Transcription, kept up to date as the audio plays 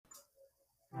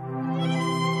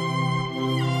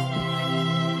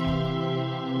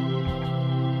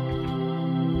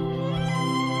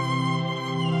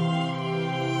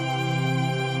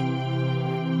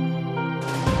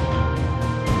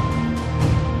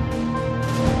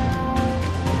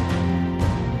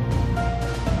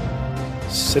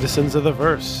Citizens of the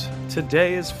Verse.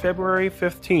 Today is February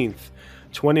 15th,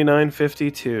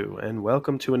 2952, and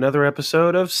welcome to another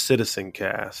episode of Citizen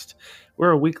Cast.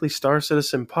 We're a weekly Star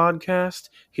Citizen podcast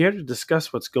here to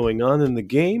discuss what's going on in the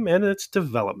game and its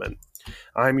development.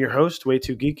 I'm your host, Way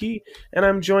Too Geeky, and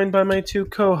I'm joined by my two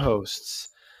co-hosts.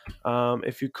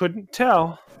 If you couldn't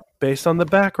tell, based on the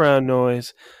background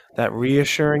noise, that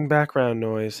reassuring background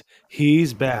noise,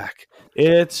 he's back.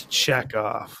 It's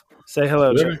Chekhov. Say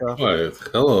hello, Very Chekhov. quiet.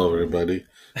 Hello, everybody.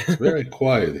 It's very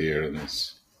quiet here in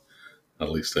this.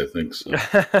 At least I think so.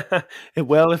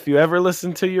 Well, if you ever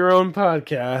listen to your own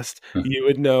podcast, you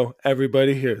would know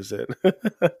everybody hears it.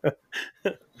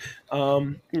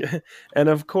 And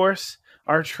of course,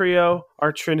 our trio,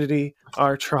 our trinity,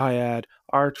 our triad,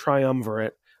 our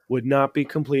triumvirate would not be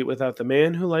complete without the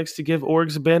man who likes to give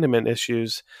orgs abandonment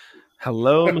issues.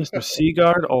 Hello, Mr.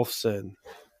 Sigard Olfsson.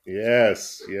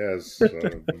 Yes.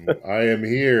 I am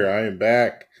here. I am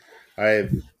back. I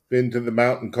have been to the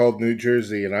mountain called New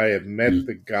Jersey, and I have met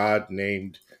the god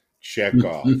named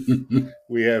Chekhov.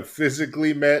 We have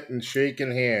physically met and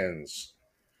shaken hands.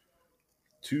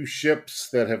 Two ships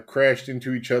that have crashed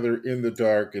into each other in the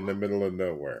dark in the middle of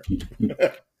nowhere.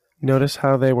 Notice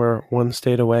how they were one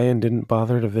state away and didn't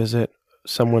bother to visit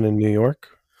someone in New York?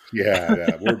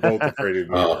 Yeah, we're both afraid of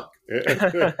New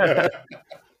York.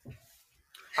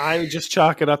 I just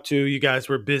chalk it up to you guys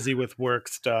were busy with work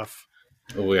stuff.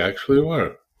 We actually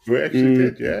were. We actually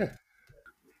did,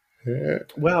 yeah.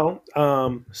 Well,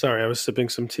 sorry, I was sipping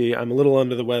some tea. I'm a little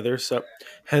under the weather, so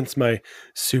hence my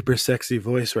super sexy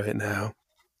voice right now.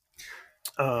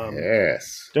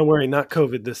 Yes. Don't worry, not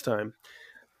COVID this time.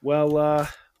 Well,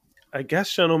 I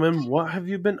guess, gentlemen, what have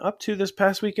you been up to this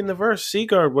past week in the verse?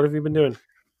 Sigard, what have you been doing?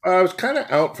 I was kind of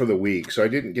out for the week, so I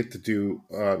didn't get to do.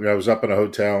 I was up in a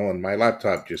hotel, and my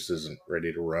laptop just isn't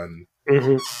ready to run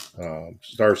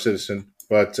Star Citizen.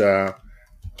 But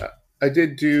I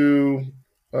did do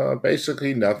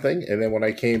basically nothing, and then when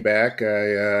I came back,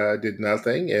 I did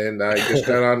nothing, and I just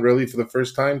got on really for the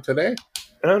first time today.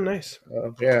 Oh, nice.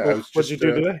 What'd you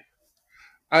do today?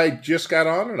 I just got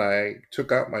on, and I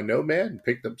took out my Nomad and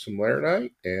picked up some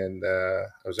Laranite, and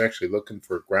I was actually looking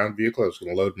for a ground vehicle. I was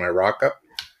going to load my rock up.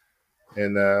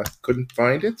 And couldn't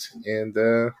find it, and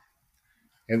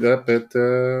ended up at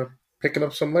picking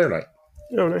up some Laranite.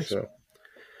 Oh, nice. So,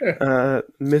 yeah.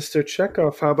 Mr.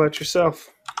 Chekhov, how about yourself?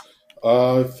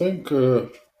 I think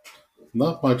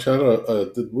not much.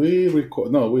 Did we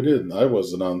record? No, we didn't. I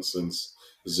wasn't on since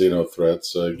Xenothreat,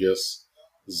 so I guess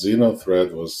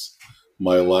Xenothreat was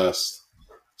my last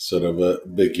sort of a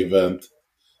big event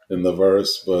in the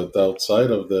verse. But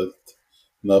outside of that,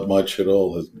 not much at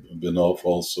all. Has been off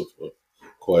also for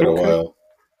quite a while.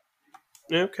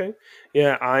 Okay.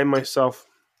 Yeah, I myself,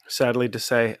 sadly to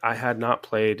say, I had not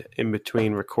played in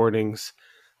between recordings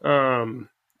and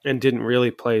didn't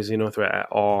really play Xenothreat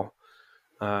at all.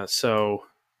 So,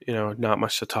 not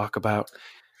much to talk about.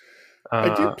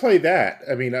 I did play that.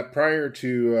 I mean, prior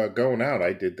to going out,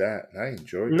 I did that. And I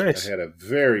enjoyed it. I had a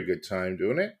very good time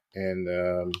doing it. And,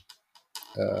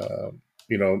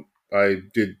 I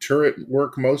did turret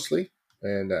work mostly,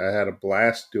 and I had a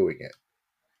blast doing it.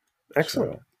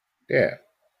 Excellent. So, yeah.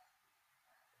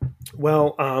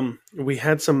 Well, we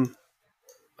had some,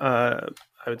 I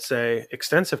would say,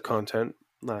 extensive content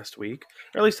last week,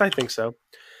 or at least I think so.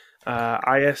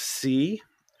 ISC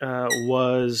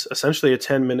was essentially a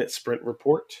 10-minute sprint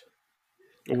report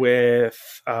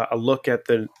with a look at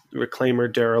the Reclaimer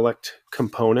derelict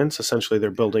components. Essentially,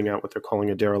 they're building out what they're calling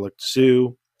a derelict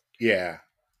zoo. Yeah.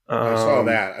 I saw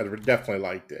that. I definitely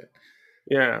liked it.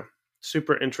 Yeah,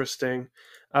 super interesting.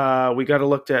 We got to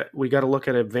look at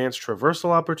advanced traversal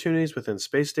opportunities within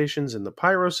space stations in the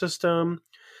Pyro system.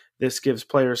 This gives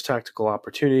players tactical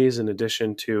opportunities in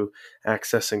addition to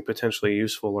accessing potentially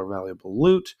useful or valuable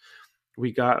loot.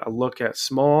 We got a look at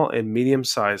small and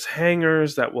medium-sized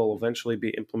hangars that will eventually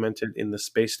be implemented in the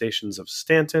space stations of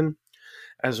Stanton,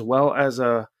 as well as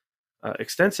a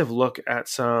extensive look at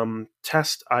some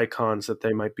test icons that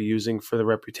they might be using for the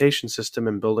reputation system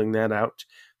and building that out.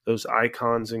 Those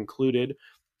icons included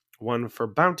one for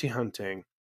bounty hunting,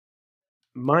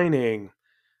 mining,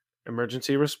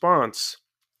 emergency response,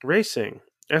 racing,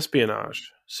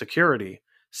 espionage, security,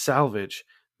 salvage,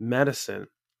 medicine,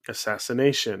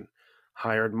 assassination,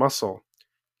 hired muscle,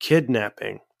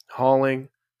 kidnapping, hauling,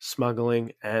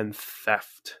 smuggling, and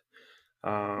theft.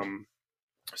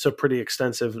 So pretty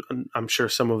extensive. I'm sure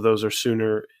some of those are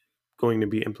sooner going to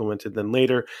be implemented than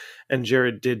later. And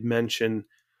Jared did mention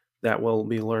that we'll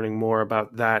be learning more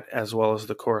about that as well as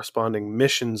the corresponding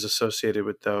missions associated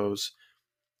with those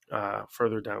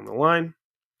further down the line.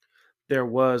 There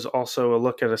was also a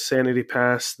look at a sanity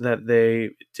pass that they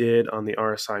did on the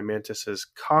RSI Mantis's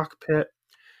cockpit,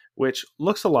 which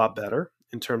looks a lot better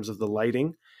in terms of the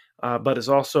lighting, but is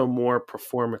also more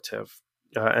performative.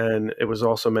 And it was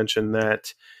also mentioned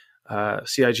that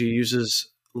CIG uses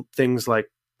things like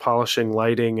polishing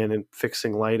lighting and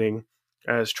fixing lighting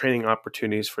as training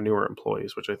opportunities for newer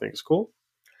employees, which I think is cool.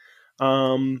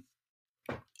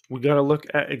 We got to look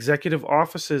at executive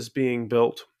offices being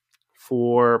built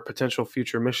for potential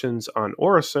future missions on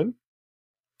Orison.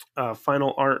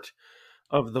 Final art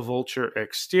of the Vulture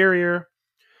exterior.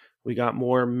 We got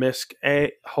more MISC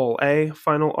A, Hull A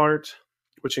final art,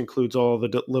 which includes all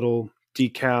the little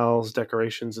decals,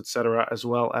 decorations, etc., as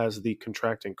well as the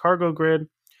contracting cargo grid.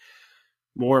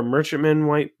 More Merchantman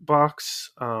white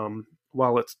box.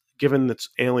 While it's given its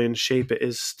alien shape, it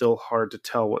is still hard to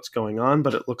tell what's going on,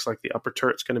 but it looks like the upper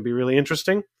turret's going to be really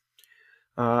interesting,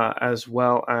 as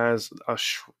well as a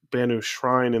Banu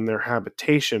shrine in their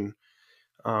habitation.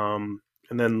 And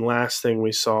then last thing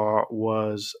we saw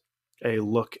was a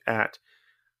look at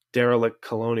derelict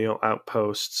colonial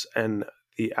outposts and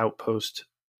the outpost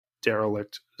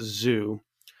derelict zoo,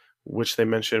 which they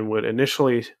mentioned would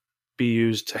initially be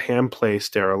used to hand place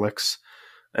derelicts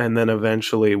and then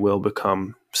eventually will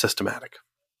become systematic.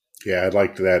 Yeah, I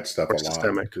liked that stuff Or a lot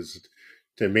systemic. because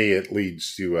to me it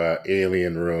leads to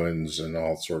alien ruins and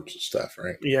all sorts of stuff,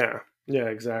 right? Yeah,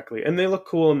 exactly. And they look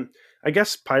cool. And I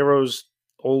guess Pyro's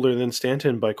older than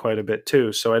Stanton by quite a bit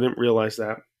too, so I didn't realize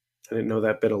that. I didn't know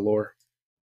that bit of lore.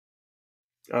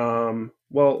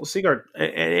 Well, Sigard,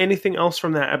 anything else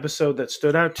from that episode that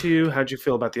stood out to you? How'd you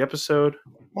feel about the episode?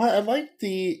 Well, I like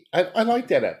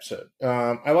that episode.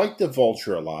 I like the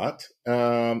Vulture a lot.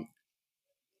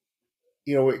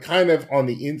 It kind of on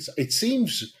the inside. It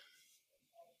seems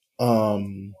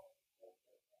um,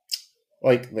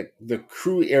 like the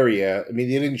crew area. I mean,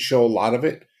 they didn't show a lot of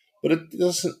it, but it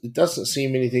doesn't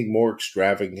seem anything more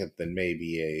extravagant than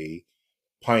maybe a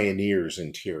Pioneer's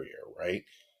interior, right?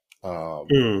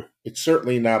 It's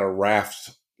certainly not a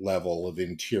raft level of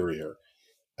interior,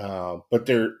 but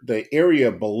the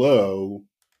area below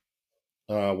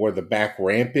where the back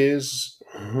ramp is,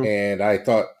 and I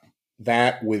thought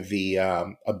that with the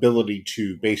ability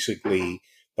to basically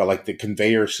like the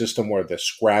conveyor system where the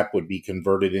scrap would be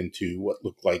converted into what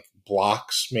looked like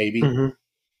blocks maybe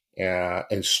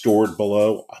and stored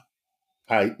below.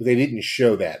 They didn't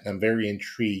show that. I'm very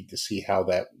intrigued to see how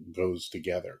that goes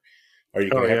together. Are you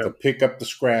going to have to pick up the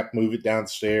scrap, move it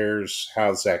downstairs?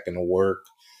 How's that going to work?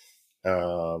 They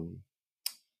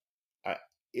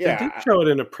did show it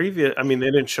in a previous. I mean,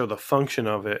 they didn't show the function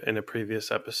of it in a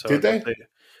previous episode. Did they?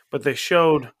 But they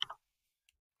showed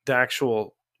the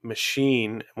actual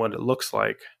machine and what it looks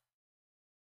like.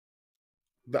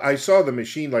 I saw the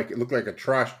machine like it looked like a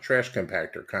trash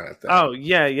compactor kind of thing. Oh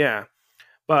yeah.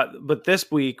 But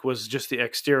this week was just the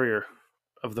exterior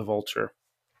of the Vulture.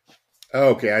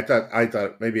 Oh, okay, I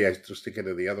thought maybe I was thinking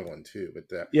of the other one too, but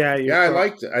I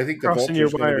liked it. I think the Vulture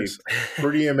is going to be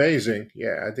pretty amazing.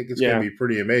 Yeah, I think it's going to be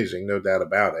pretty amazing, no doubt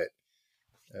about it.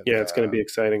 And, it's going to be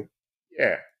exciting.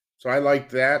 Yeah, so I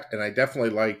liked that, and I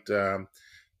definitely liked the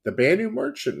Banu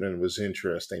Merchantman was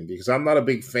interesting because I'm not a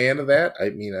big fan of that. I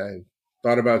mean, I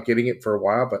thought about getting it for a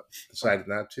while, but decided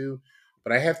not to.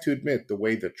 But I have to admit, the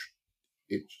way that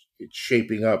it's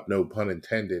shaping up, no pun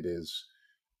intended, is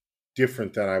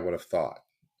different than I would have thought.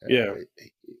 Yeah.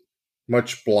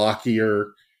 Much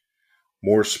blockier,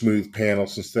 more smooth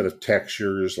panels instead of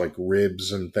textures like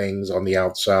ribs and things on the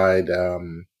outside.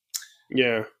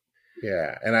 Yeah.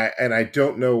 And I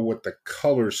don't know what the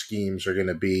color schemes are going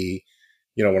to be.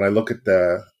 When I look at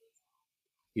the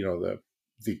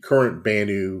current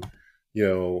Banu,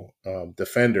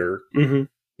 Defender,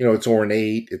 it's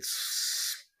ornate.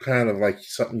 It's kind of like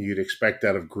something you'd expect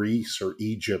out of Greece or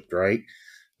Egypt, right?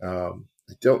 I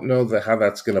don't know how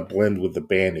that's going to blend with the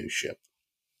Banu ship.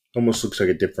 Almost looks like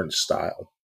a different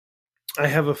style. I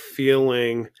have a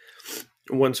feeling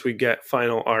once we get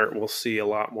final art, we'll see a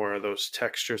lot more of those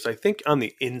textures. I think on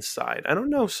the inside. I don't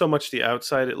know so much the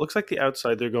outside. It looks like the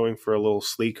outside they're going for a little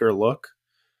sleeker look.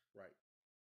 Right.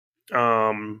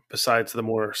 Besides the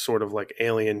more sort of like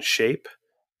alien shape.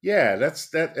 Yeah, that's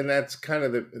kind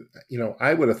of the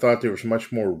I would have thought there was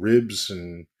much more ribs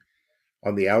and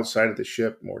on the outside of the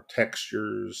ship, more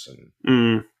textures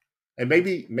and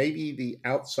maybe the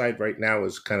outside right now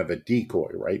is kind of a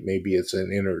decoy, right? Maybe it's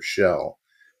an inner shell.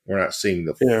 We're not seeing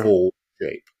the full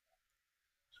shape.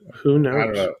 So, who knows? I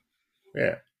don't know.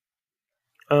 Yeah.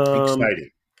 Exciting.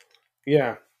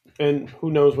 Yeah. And who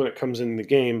knows when it comes in the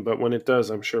game, but when it does,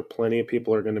 I'm sure plenty of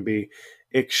people are going to be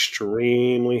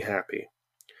extremely happy.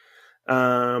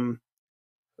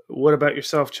 what about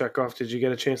yourself, Chekhov? Did you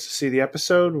get a chance to see the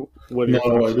episode? What are No,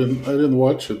 your thoughts? I didn't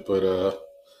watch it, but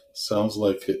sounds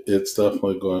like it's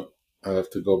definitely going. I have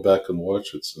to go back and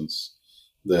watch it since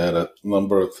they had a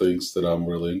number of things that I'm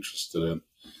really interested in.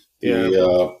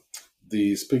 Yeah.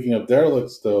 The speaking of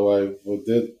derelicts, though, I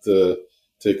did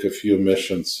take a few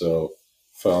missions, so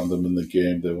found them in the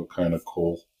game. They were kind of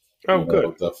cool. Oh,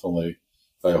 good. Definitely.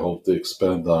 I hope they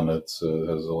expand on it. It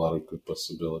has a lot of good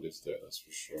possibilities there. That's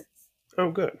for sure. Oh,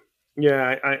 good.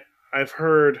 Yeah, I've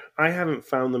heard. I haven't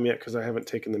found them yet because I haven't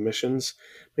taken the missions.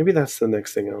 Maybe that's the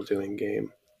next thing I'll do in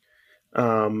game.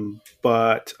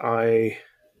 But I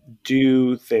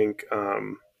do think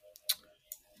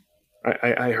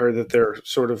I heard that they're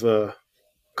sort of a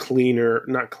cleaner,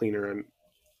 not cleaner,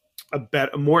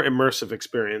 a more immersive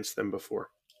experience than before.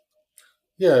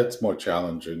 Yeah, it's more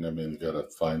challenging. I mean, you got to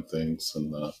find things,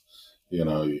 and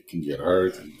you can get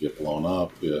hurt, you can get blown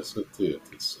up. Yes,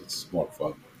 it's more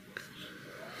fun.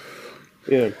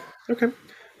 Yeah. Okay.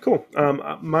 Cool.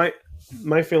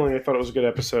 My feeling, I thought it was a good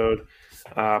episode.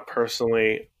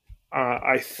 Personally,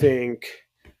 I think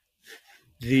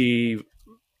the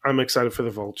I'm excited for the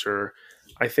Vulture.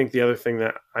 I think the other thing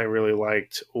that I really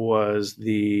liked was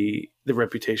the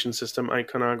reputation system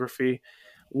iconography.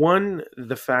 One,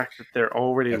 the fact that they're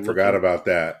already I forgot about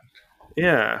that.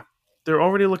 yeah, they're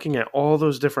already looking at all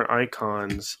those different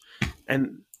icons,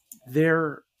 and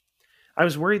they're. I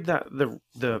was worried that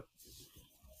the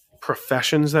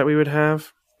professions that we would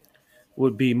have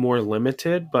would be more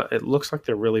limited, but it looks like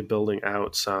they're really building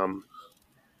out some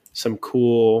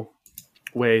cool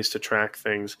ways to track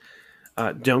things.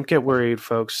 Don't get worried,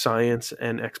 folks. Science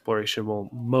and exploration will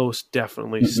most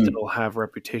definitely Mhm. still have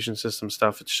reputation system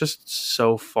stuff. It's just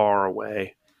so far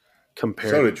away So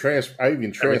compared did I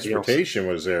even to everything else. transportation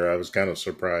was there. I was kind of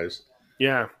surprised.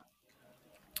 Yeah,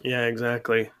 yeah,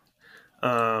 exactly.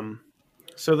 Um,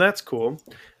 so that's cool.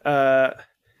 Uh,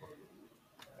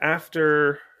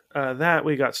 after that,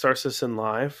 we got Star Citizen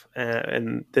Live,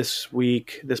 and this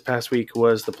past week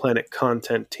was the Planet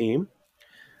Content team,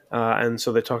 and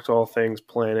so they talked all things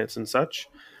planets and such.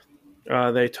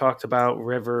 They talked about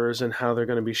rivers and how they're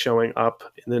going to be showing up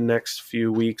in the next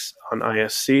few weeks on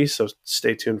ISC. So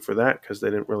stay tuned for that because they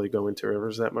didn't really go into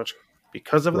rivers that much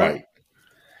because of that.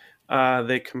 Right.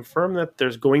 They confirmed that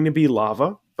there's going to be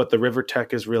lava, but the river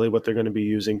tech is really what they're going to be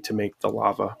using to make the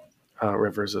lava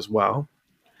rivers as well.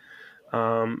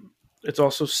 It's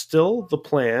also still the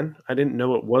plan. I didn't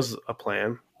know it was a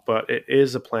plan, but it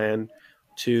is a plan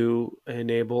to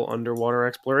enable underwater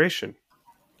exploration.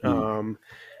 Mhm.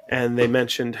 And they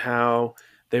mentioned how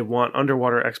they want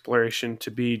underwater exploration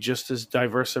to be just as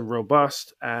diverse and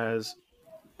robust as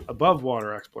above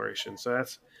water exploration. So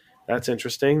that's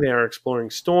interesting. They are exploring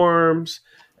storms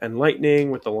and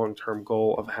lightning with the long-term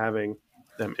goal of having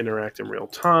them interact in real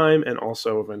time and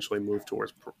also eventually move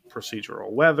towards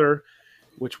procedural weather,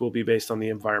 which will be based on the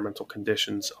environmental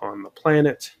conditions on the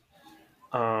planet.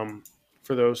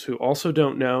 For those who also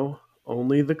don't know,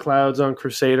 only the clouds on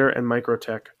Crusader and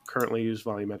Microtech currently use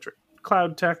volumetric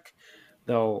cloud tech.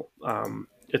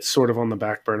 It's sort of on the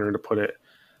back burner to put it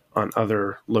on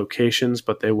other locations,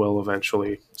 but they will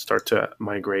eventually start to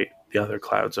migrate the other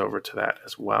clouds over to that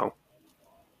as well.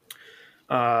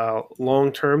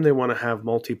 Long term, they want to have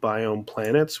multi-biome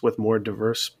planets with more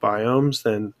diverse biomes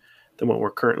than what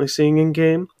we're currently seeing in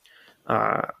game.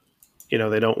 Uh,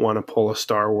 they don't want to pull a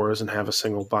Star Wars and have a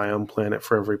single biome planet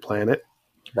for every planet.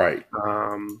 Right.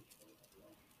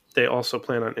 They also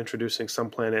plan on introducing some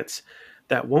planets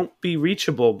that won't be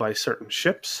reachable by certain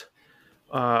ships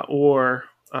or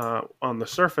on the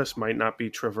surface might not be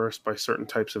traversed by certain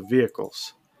types of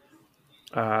vehicles.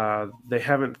 They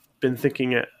haven't been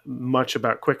thinking much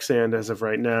about quicksand as of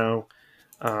right now.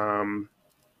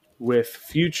 With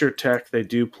future tech, they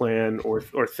do plan or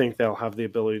think they'll have the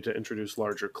ability to introduce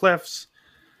larger cliffs.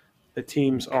 The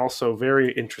team's also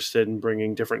very interested in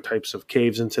bringing different types of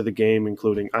caves into the game,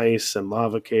 including ice and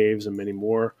lava caves and many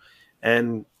more.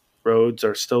 And roads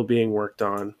are still being worked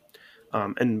on.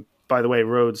 And by the way,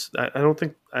 roads, I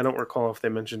don't recall if they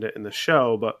mentioned it in the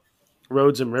show, but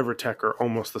roads and river tech are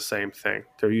almost the same thing.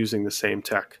 They're using the same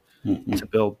tech to Mhm.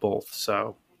 build both.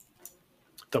 So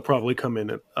they'll probably come in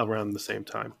at around the same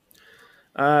time.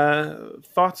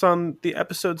 Thoughts on the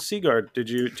episode Sigard? Did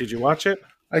you watch it?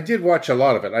 I did watch a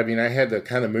lot of it. I mean, I had to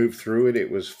kind of move through it.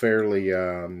 It was fairly,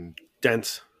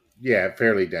 Dense. yeah,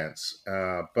 fairly dense.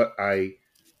 But I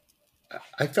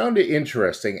found it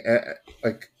interesting.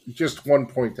 Like just one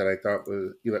point that I thought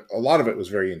was, a lot of it was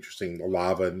very interesting. The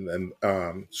lava and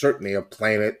certainly a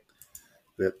planet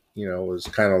that was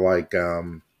kind of like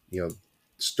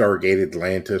Stargate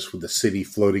Atlantis with the city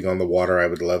floating on the water. I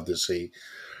would love to see.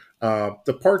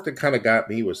 The part that kind of got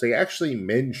me was they actually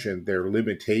mentioned their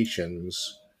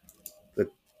limitations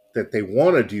that they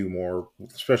want to do more,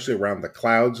 especially around the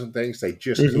clouds and things. They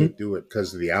just Mm-hmm. can't do it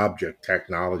because of the object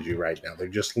technology right now. They're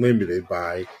just limited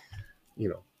by,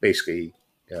 basically,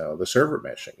 the server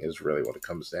meshing is really what it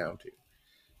comes down to.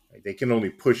 Like, they can only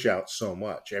push out so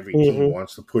much. Every team Mm-hmm.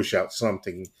 wants to push out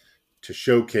something to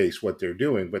showcase what they're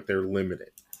doing, but they're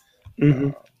limited.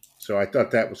 Mm-hmm. Uh, so I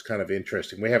thought that was kind of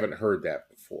interesting. We haven't heard that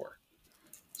before.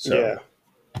 Yeah.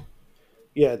 So,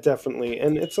 Yeah, definitely.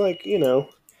 And it's like,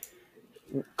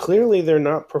 clearly they're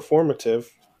not performative.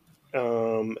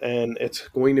 And it's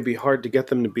going to be hard to get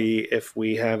them to be if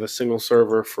we have a single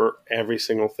server for every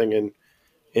single thing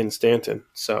in Stanton.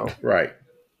 So, right.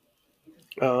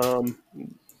 um,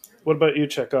 what about you,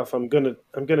 Chekhov? I'm gonna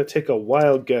take a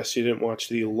wild guess you didn't watch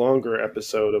the longer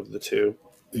episode of the two.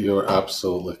 You're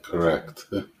absolutely correct.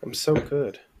 I'm so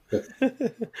good.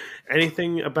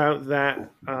 Anything about that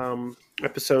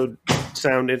episode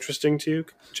sound interesting to you,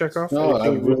 Chekhov? No,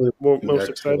 Anything I'm really you're looking most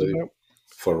excited actually about?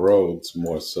 for roads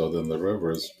more so than the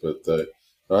rivers. But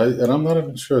and I'm not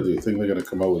even sure. Do you think they're going to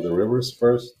come out with the rivers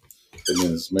first? I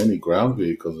mean, as many ground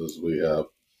vehicles as we have,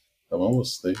 I'm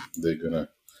almost thinking they're going to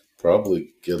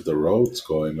probably get the roads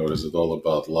going, or is it all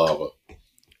about lava?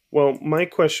 Well, my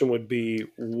question would be,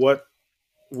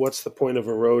 what's the point of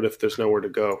a road if there's nowhere to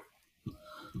go?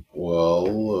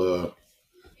 Well,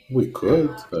 we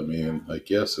could. I mean, I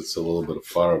guess it's a little bit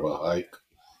far of a hike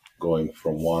going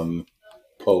from one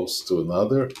post to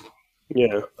another.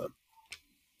 Yeah,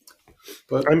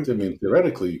 But I'm. I mean,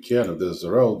 theoretically, you can if there's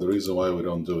a road. The reason why we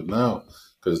don't do it now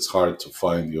because it's hard to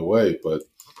find your way. But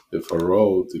if a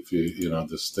road, if you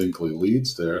distinctly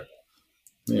leads there,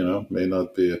 may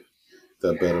not be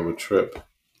that bad of a trip.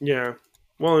 Yeah.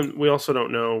 Well, and we also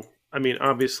don't know. I mean,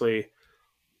 obviously,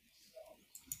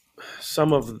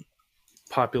 some of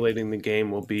populating the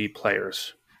game will be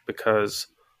players because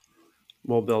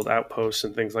we'll build outposts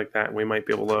and things like that. And we might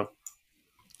be able to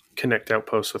connect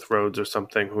outposts with roads or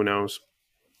something. Who knows?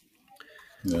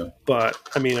 Yeah. But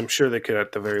I mean, I'm sure they could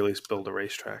at the very least build a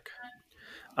racetrack.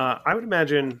 I would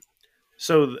imagine.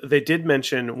 So they did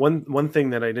mention one thing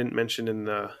that I didn't mention in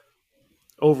the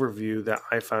overview that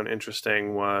I found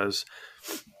interesting was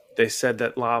they said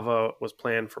that lava was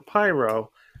planned for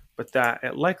Pyro, but that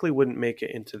it likely wouldn't make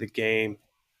it into the game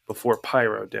before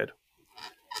Pyro did.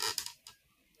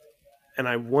 And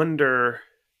I wonder,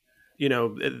 you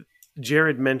know,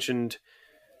 Jared mentioned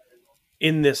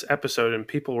in this episode, and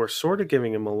people were sort of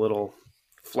giving him a little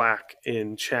flack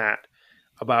in chat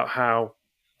about how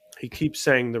he keeps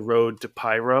saying the road to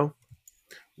Pyro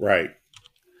Right.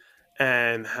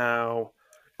 and how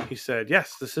he said,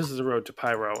 yes, this is the road to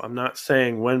Pyro. I'm not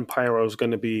saying when Pyro is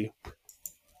going to be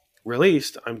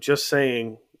released. I'm just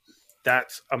saying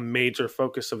that's a major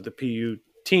focus of the PU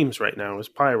teams right now is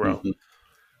Pyro.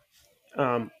 Hmm.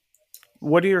 Um,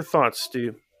 what are your thoughts?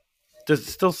 Does it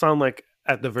still sound like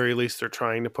at the very least they're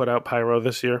trying to put out Pyro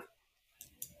this year?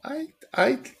 I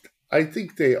I I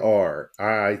think they are.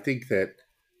 I think that,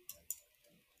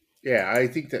 yeah, I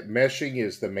think that meshing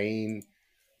is the main.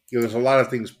 There's a lot of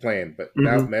things planned, but Mm-hmm.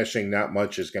 without meshing, not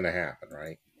much is going to happen,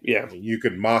 right? Yeah, I mean, you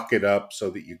could mock it up so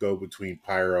that you go between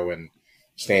Pyro and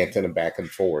Stanton and back and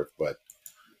forth, but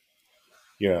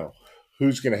you know,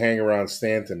 who's going to hang around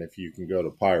Stanton if you can go to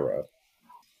Pyro?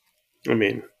 I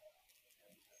mean,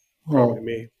 probably Well,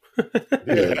 me.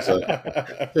 yeah,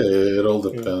 exactly. It all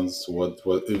depends what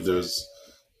if there's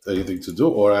anything to do,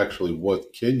 or actually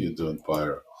what can you do in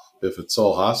Pyro. If it's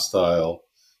all hostile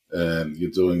and you're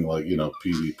doing like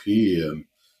PvP and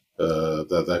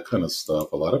that kind of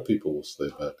stuff, a lot of people will stay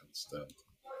back and stand.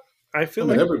 I I feel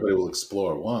mean, like everybody will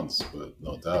explore once, but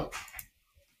no doubt.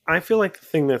 the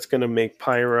thing that's going to make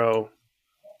Pyro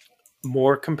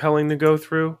more compelling to go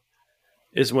through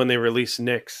is when they release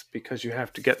Nyx because you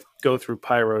have to go through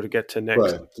Pyro to get to Nyx.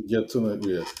 Right, to get to the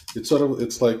yeah,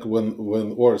 it's like when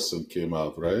Orson came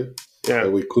out, right? Yeah,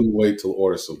 We couldn't wait till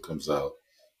Orson comes out.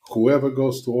 Whoever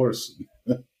goes to Orson,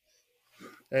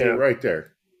 Hey, yeah. right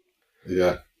there.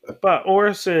 yeah, But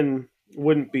Orison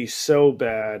wouldn't be so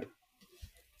bad.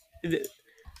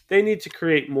 They need to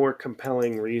create more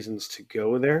compelling reasons to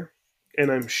go there,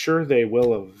 and I'm sure they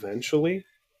will eventually.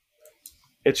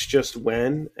 It's just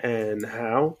when and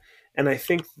how. And I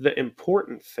think the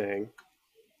important thing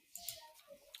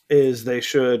is they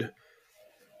should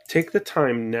take the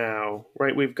time now,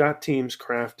 right? We've got teams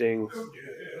crafting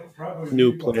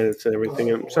new planets and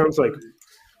everything. And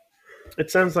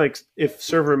it sounds like if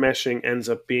server meshing ends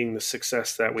up being the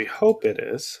success that we hope it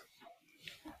is,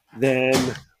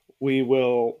 then we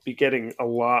will be getting a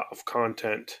lot of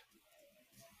content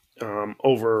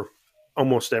over.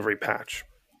 almost every patch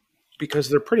because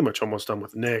they're pretty much almost done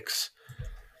with Nyx.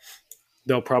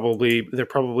 They're probably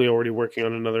already working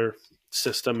on another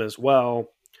system as well.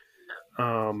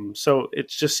 So it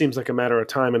just seems like a matter of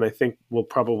time, and I think we'll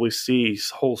probably see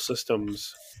whole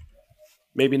systems,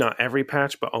 maybe not every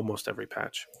patch, but almost every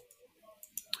patch.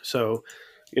 So,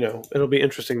 it'll be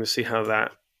interesting to see how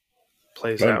that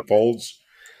plays out. Unfolds.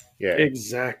 Yeah.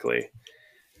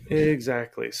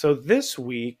 Exactly. So this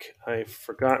week, I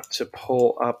forgot to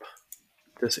pull up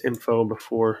this info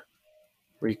before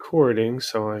recording,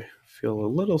 so I feel a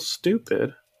little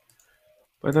stupid,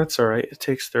 but that's all right. It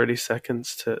takes 30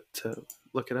 seconds to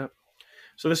look it up.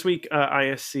 So this week,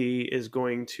 ISC is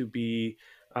going to be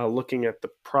looking at the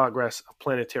progress of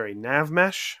planetary nav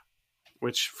mesh,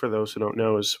 which, for those who don't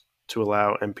know, is to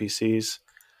allow NPCs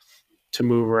to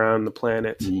move around the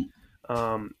planet,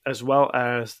 as well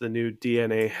as the new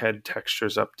DNA head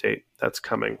textures update that's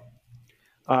coming.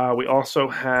 We also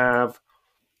have,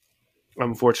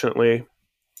 unfortunately,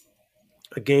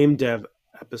 a game dev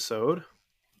episode,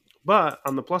 but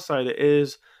on the plus side, it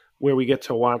is where we get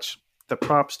to watch the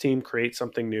props team create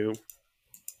something new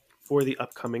for the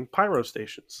upcoming pyro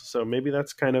stations. So maybe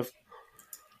that's kind of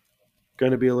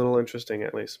going to be a little interesting,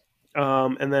 at least.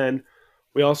 And then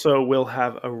we also will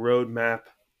have a roadmap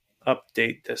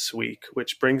update this week,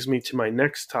 which brings me to my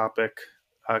next topic.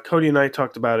 Cody and I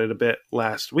talked about it a bit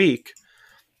last week,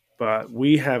 but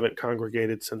we haven't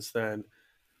congregated since then.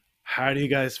 How do you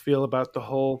guys feel about the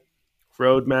whole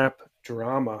roadmap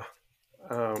drama?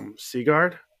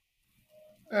 Sigard?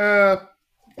 I'm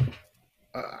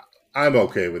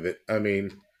okay with it. I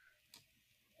mean,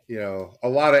 a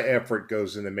lot of effort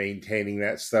goes into maintaining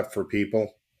that stuff for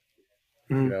people,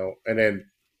 and then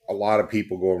a lot of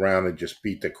people go around and just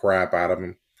beat the crap out of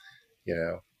them,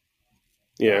 Yeah.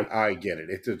 I get it.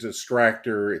 It's a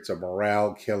distractor. It's a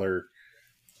morale killer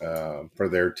for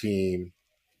their team.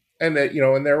 And that,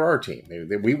 and they're our team.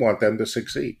 We want them to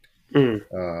succeed.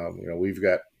 We've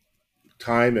got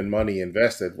time and money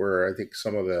invested. Where I think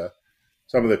some of the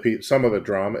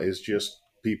drama is just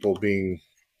people being,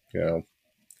 I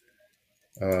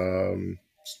don't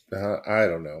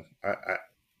know.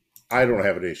 I don't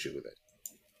have an issue with it.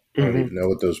 I don't even know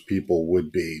what those people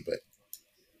would be, but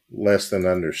less than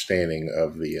understanding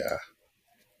of the,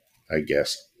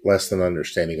 less than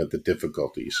understanding of the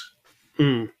difficulties.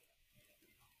 What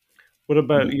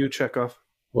about you, Chekhov?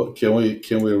 Well, can we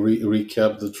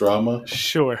recap the drama?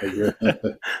 Sure.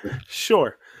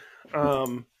 Sure.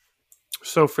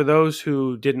 So for those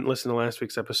who didn't listen to last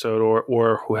week's episode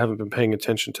or who haven't been paying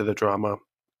attention to the drama,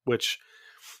 which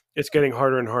it's getting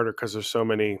harder and harder because there's so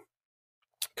many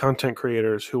content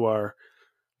creators who are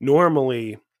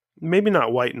normally, maybe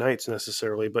not white knights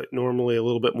necessarily, but normally a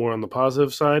little bit more on the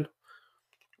positive side,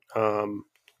 who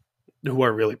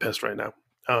are really pissed right now.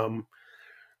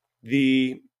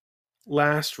 The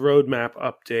last roadmap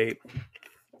update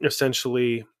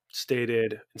essentially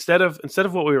stated instead of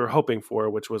what we were hoping for,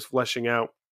 which was fleshing out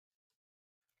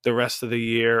the rest of the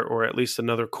year or at least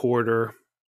another quarter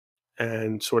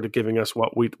and sort of giving us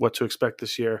what to expect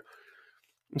this year.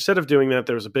 Instead of doing that,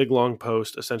 there was a big long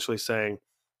post essentially saying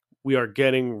we are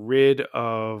getting rid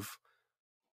of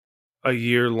a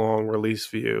year-long release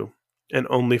view and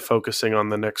only focusing on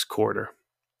the next quarter.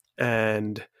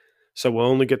 And so we'll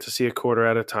only get to see a quarter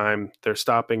at a time. They're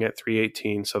stopping at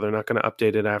 318, so they're not going to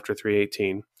update it after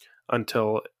 318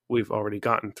 until we've already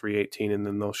gotten 318, and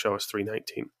then they'll show us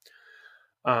 319.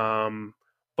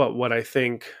 But what I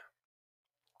think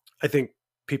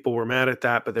people were mad at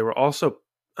that, but they were also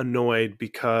annoyed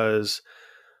because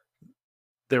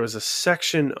there was a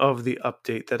section of the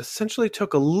update that essentially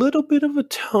took a little bit of a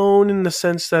tone in the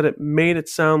sense that it made it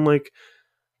sound like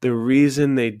the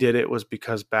reason they did it was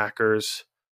because backers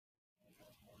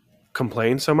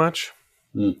complain so much.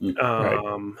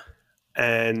 Right.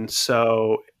 And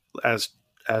so as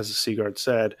Sigard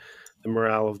said, the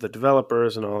morale of the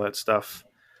developers and all that stuff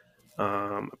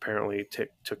apparently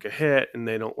took a hit, and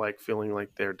they don't like feeling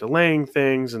like they're delaying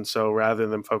things. And so rather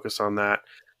than focus on that,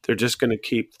 they're just going to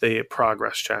keep the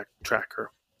progress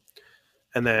tracker,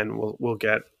 and then we'll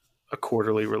get a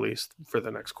quarterly release for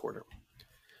the next quarter.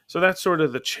 So that's sort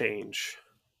of the change.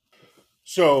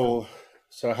 So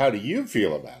how do you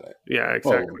feel about it? Yeah,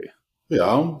 exactly.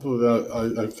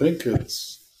 I think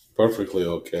it's perfectly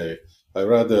okay. I'd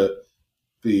rather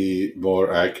be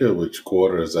more accurate, which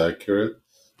quarter is accurate,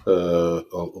 a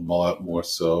lot more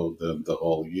so than the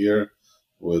whole year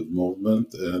with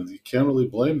movement, and you can't really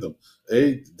blame them.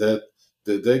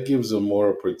 That gives them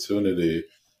more opportunity,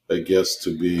 I guess,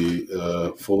 to be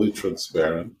fully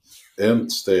transparent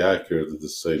and stay accurate at the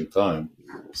same time.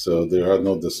 So there are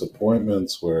no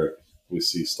disappointments where we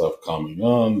see stuff coming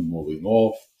on, moving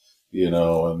off,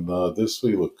 and this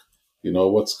week, look,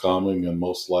 what's coming and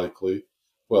most likely.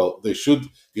 Well, they should,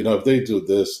 if they do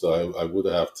this, I would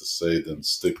have to say then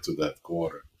stick to that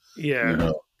quarter, you Yeah.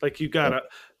 know. Like you gotta,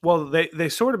 well, they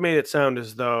sort of made it sound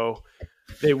as though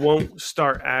they won't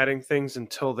start adding things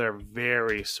until they're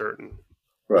very certain.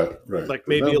 Right, right. Like But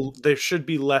maybe that, there should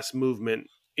be less movement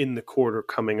in the quarter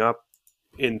coming up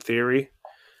in theory,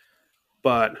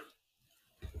 but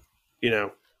you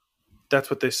know, that's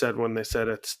what they said when they said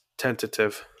it's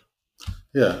tentative.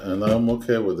 yeah, and I'm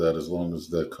okay with that as long as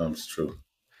that comes true.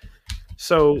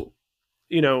 So,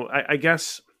 I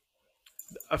guess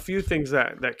a few things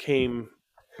that came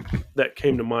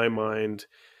to my mind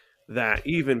that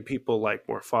even people like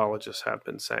morphologists have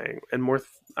been saying. And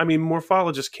I mean,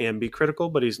 morphologists can be critical,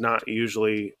 but he's not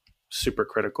usually super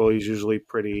critical. He's usually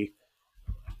pretty.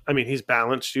 I mean, he's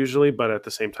balanced usually, but at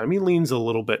the same time, he leans a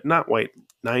little bit, not white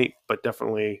knight, but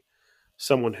definitely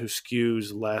someone who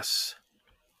skews less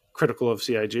critical of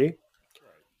CIG.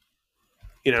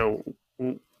 You know,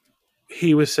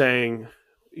 he was saying,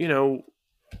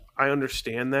 I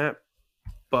understand that,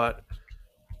 but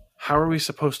how are we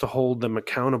supposed to hold them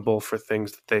accountable for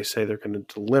things that they say they're going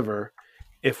to deliver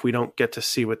if we don't get to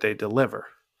see what they deliver?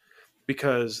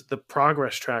 Because the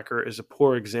progress tracker is a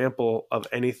poor example of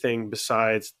anything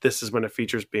besides this is when a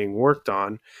feature is being worked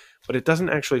on, but it doesn't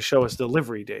actually show us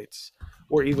delivery dates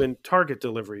or even target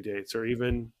delivery dates or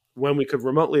even when we could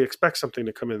remotely expect something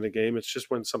to come in the game. It's just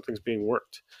when something's being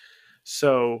worked.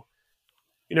 So,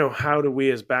 how do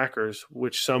we as backers,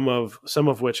 which some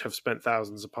of which have spent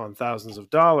thousands upon thousands of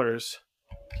dollars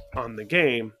on the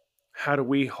game, how do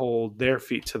we hold their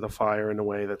feet to the fire in a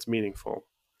way that's meaningful?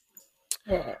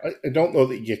 Well, I don't know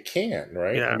that you can,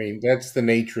 right? I Yeah, mean, that's the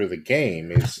nature of the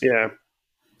game. yeah,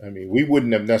 I mean, we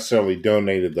wouldn't have necessarily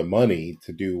donated the money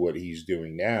to do what he's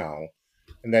doing now,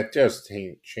 and that does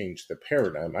change the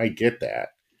paradigm. I get that,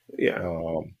 yeah,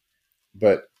 um,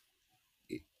 but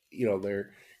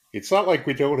there. It's not like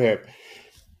we don't have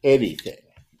anything,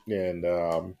 and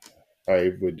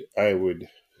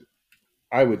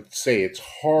I would say it's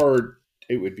hard.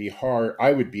 It would be hard.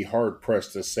 I would be hard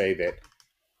pressed to say that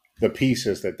the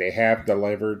pieces that they have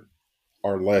delivered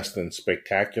are less than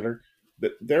spectacular.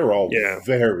 They're all yeah,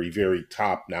 very, very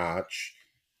top notch.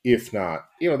 If not,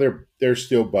 they're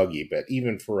still buggy, but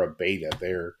even for a beta,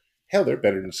 they're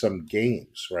better than some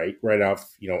games, right? Right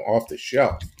off off the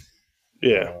shelf.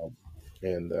 yeah, Um,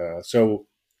 and so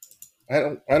I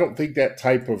don't think that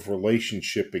type of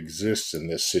relationship exists in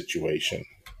this situation.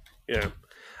 yeah.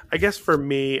 I guess for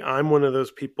me, I'm one of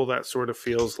those people that sort of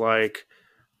feels like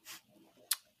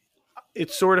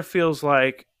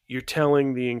you're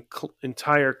telling the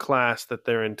entire class that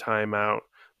they're in timeout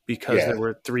because Yeah, there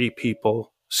were three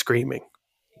people screaming.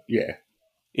 yeah.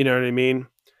 You know what I mean?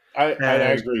 I And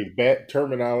agree. Bad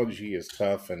terminology is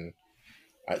tough, and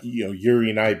Yuri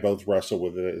and I both wrestle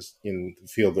with it in the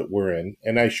field that we're in,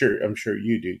 and I'm sure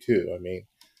you do too. I mean,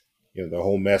 the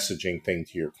whole messaging thing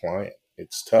to your client,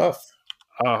 it's tough.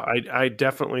 I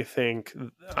definitely think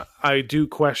I do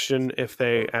question if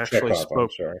they Or actually Chekhov, I'm spoke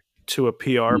sorry. to a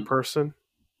PR person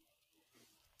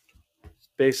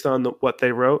based on what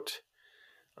they wrote,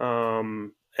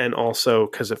 and also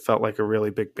because it felt like a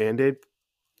really big band-aid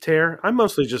tear. I'm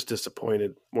mostly just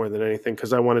disappointed more than anything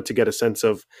because I wanted to get a sense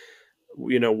of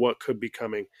what could be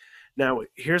coming. Now,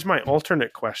 here's my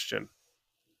alternate question: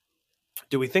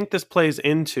 do we think this plays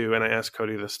into? And I asked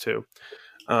Cody this too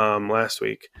last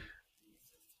week.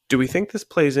 Do we think this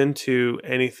plays into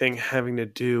anything having to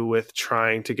do with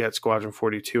trying to get Squadron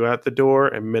 42 out the door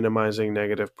and minimizing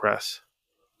negative press?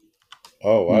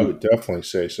 Oh, I Hmm. would definitely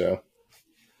say so.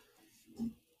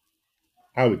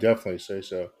 I would definitely say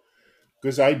so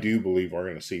because I do believe we're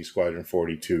going to see Squadron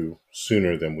 42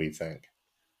 sooner than we think.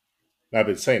 I've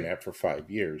been saying that for 5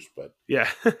 years, but Yeah.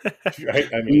 right.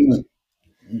 I mean, Hmm.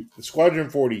 the Squadron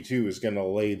 42 is going to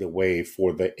lay the way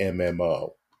for the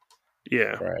MMO.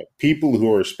 Yeah. Right. People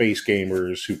who are space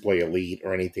gamers who play Elite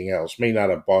or anything else may not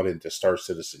have bought into Star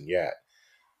Citizen yet.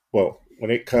 Well,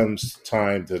 when it comes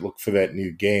time to look for that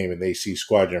new game and they see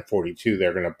Squadron 42,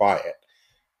 they're going to buy it.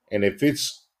 And if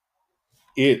it's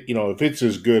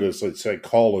as good as, let's say,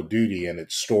 Call of Duty and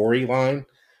its storyline,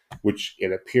 which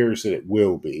it appears that it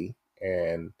will be,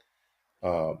 and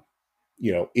um,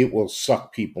 it will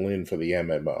suck people in for the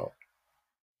MMO.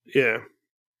 Yeah.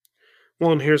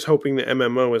 Well, and here's hoping the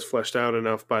MMO is fleshed out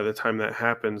enough by the time that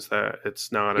happens that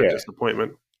it's not a Yeah,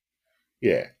 disappointment.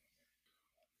 yeah,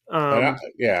 and Um,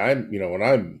 and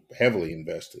I'm heavily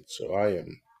invested, so I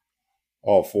am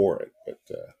all for it. But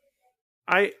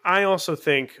I also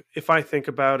think if I think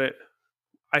about it,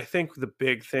 I think the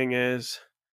big thing is,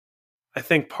 I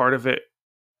think part of it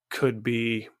could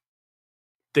be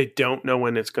they don't know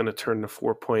when it's going to turn to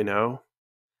 4.0,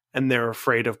 and they're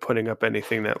afraid of putting up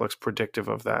anything that looks predictive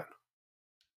of that.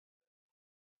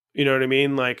 You know what I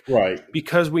mean? Like, Right.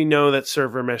 because we know that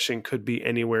server meshing could be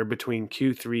anywhere between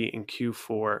Q3 and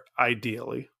Q4,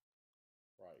 ideally.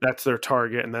 Right. That's their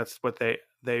target, and that's what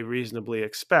they reasonably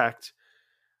expect.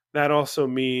 That also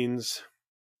means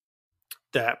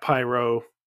that Pyro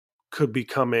could be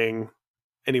coming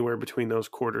anywhere between those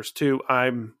quarters too.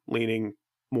 I'm leaning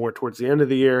more towards the end of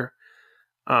the year,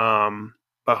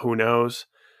 but who knows?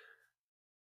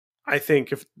 I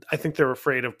think they're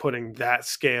afraid of putting that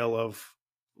scale of,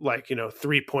 like,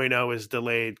 3.0 is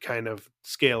delayed kind of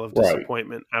scale of Right.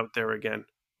 disappointment out there again.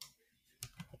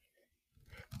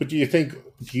 But do you think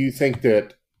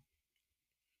that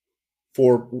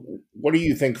what do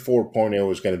you think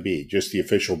 4.0 is going to be? Just the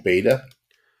official beta?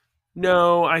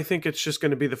 No, I think it's just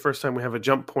going to be the first time we have a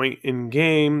jump point in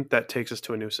game that takes us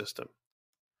to a new system.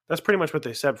 That's pretty much what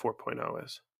they said 4.0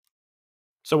 is.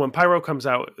 So when Pyro comes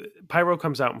out in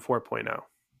 4.0.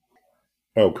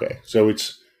 Okay. So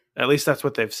At least that's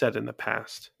what they've said in the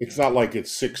past. it's not like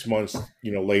it's 6 months,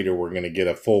 later we're going to get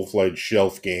a full-fledged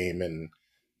shelf game and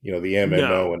the MMO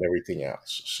No. and everything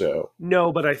else. So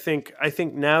No, but I think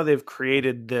now they've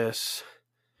created this.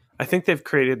 I think they've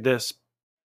created this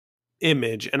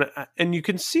image, and you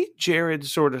can see Jared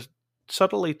sort of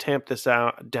subtly tamp this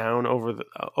down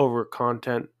over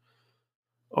content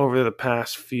over the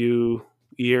past few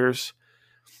years.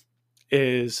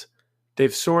 Is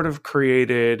they've sort of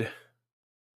created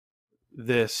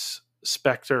this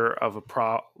specter of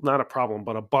not a problem,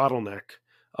 but a bottleneck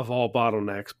of all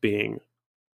bottlenecks being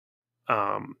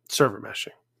server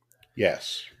meshing.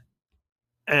 yes.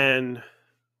 And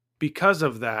because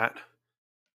of that,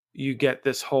 you get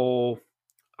this whole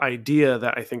idea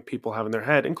that I think people have in their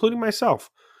head, including myself,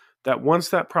 that once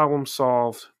that problem's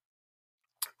solved,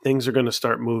 things are going to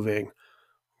start moving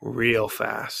real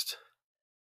fast.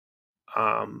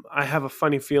 I have a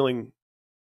funny feeling,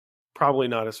 probably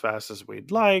not as fast as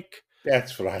we'd like.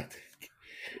 That's what I think.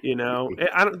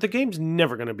 The game's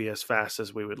never going to be as fast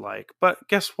as we would like. But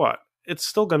guess what? It's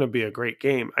still going to be a great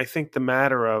game. I think the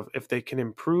matter of if they can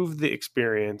improve the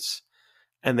experience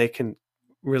and they can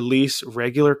release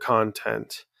regular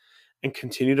content and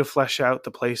continue to flesh out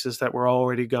the places that we're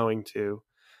already going to,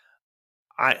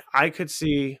 I could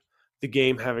see the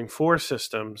game having 4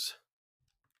 systems,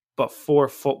 but 4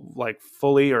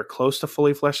 fully or close to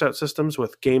fully fleshed out systems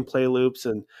with gameplay loops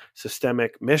and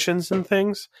systemic missions and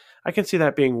things. I can see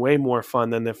that being way more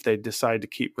fun than if they decide to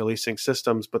keep releasing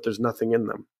systems, but there's nothing in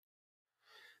them.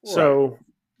 Right. So,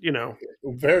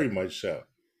 Very much so.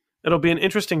 it'll be an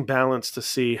interesting balance to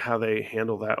see how they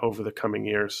handle that over the coming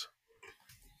years.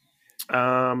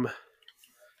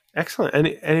 Excellent.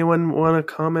 Anyone want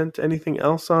to comment anything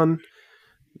else on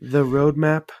the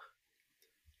roadmap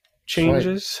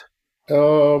changes?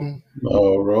 No,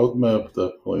 roadmap,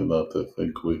 definitely not. I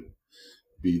think we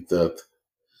beat that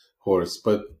horse.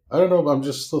 But I don't know. I'm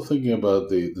just still thinking about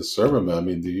the server mesh. I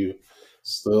mean, do you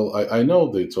still? I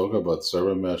know they talk about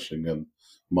server meshing and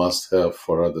must have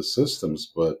for other systems,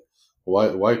 but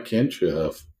why can't you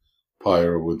have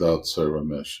Pyro without server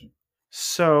meshing?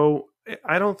 So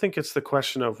I don't think it's the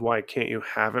question of why can't you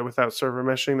have it without server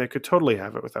meshing. They could totally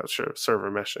have it without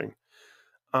server meshing.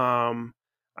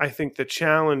 I think the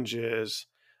challenge is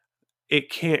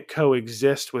it can't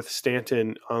coexist with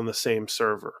Stanton on the same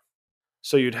server.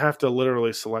 So you'd have to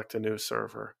literally select a new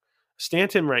server.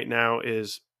 Stanton right now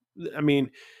is, I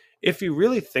mean, if you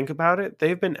really think about it,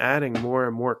 they've been adding more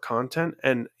and more content,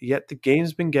 and yet the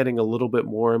game's been getting a little bit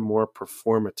more and more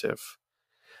performative.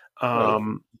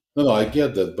 Right. No, I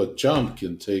get that, but Jump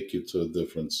can take you to a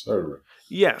different server.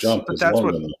 Yes, Jump but is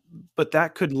long enough. But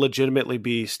that could legitimately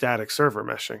be static server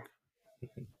meshing.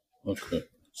 Okay.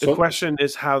 The question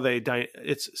is how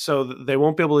so they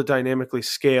won't be able to dynamically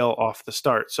scale off the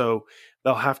start. So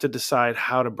they'll have to decide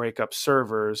how to break up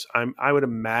servers. I would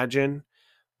imagine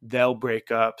they'll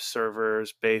break up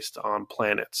servers based on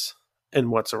planets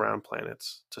and what's around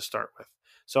planets to start with.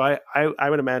 So I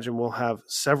would imagine we'll have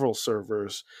several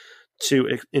servers to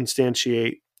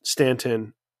instantiate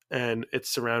Stanton and its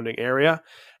surrounding area.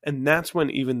 And that's when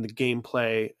even the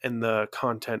gameplay and the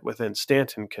content within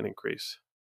Stanton can increase.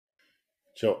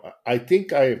 So I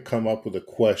think I have come up with a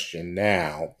question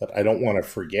now that I don't want to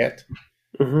forget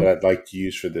Mm-hmm. that I'd like to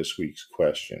use for this week's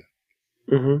question.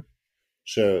 Mm-hmm.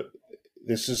 So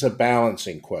this is a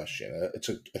balancing question. It's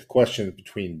a question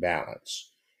between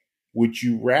balance. Would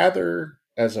you rather,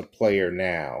 as a player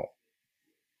now,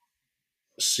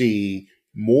 see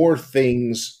more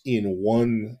things in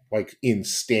one, like in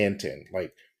Stanton,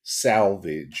 like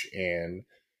salvage and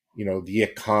the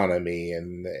economy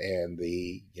and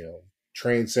the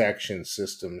transaction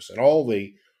systems and all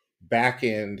the back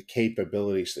end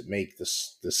capabilities that make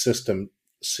the system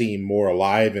seem more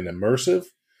alive and immersive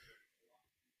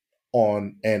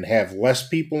on, and have less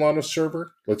people on a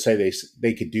server. Let's say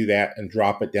they could do that and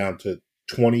drop it down to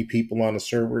 20 people on a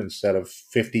server instead of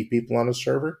 50 people on a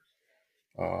server.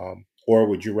 Or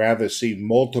would you rather see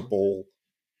multiple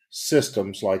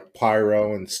systems like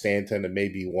Pyro and Stanton and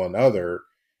maybe one other,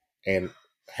 and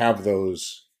have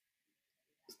those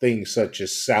things such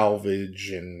as salvage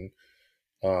and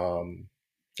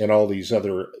all these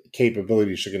other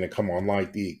capabilities are going to come on,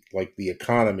 like the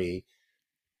economy,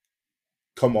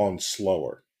 come on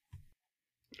slower?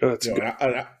 Oh, that's good.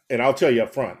 And I'll tell you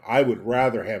up front, I would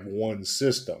rather have one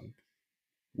system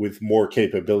with more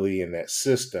capability in that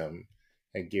system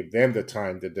and give them the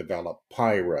time to develop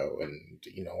Pyro and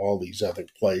all these other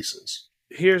places.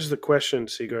 Here's the question,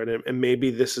 Sigard, and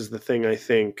maybe this is the thing I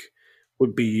think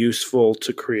would be useful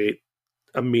to create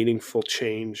a meaningful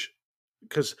change.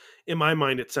 Because in my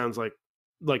mind, it sounds like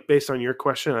based on your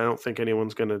question, I don't think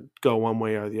anyone's going to go one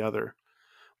way or the other.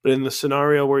 But in the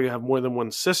scenario where you have more than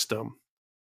one system,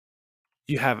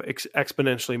 you have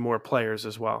exponentially more players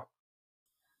as well.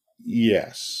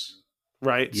 Yes.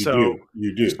 Right? You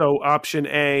do. So option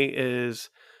A is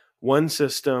one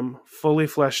system, fully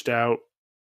fleshed out,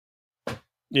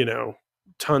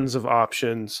 tons of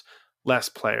options, less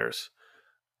players.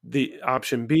 The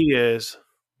option B is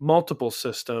multiple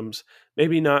systems,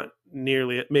 maybe not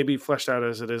nearly, maybe fleshed out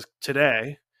as it is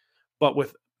today, but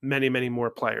with many, many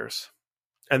more players.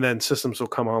 And then systems will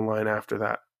come online after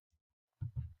that.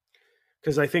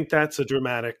 Because I think that's a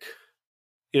dramatic,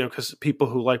 because people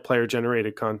who like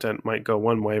player-generated content might go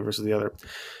one way versus the other.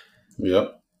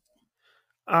 Yep.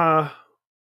 I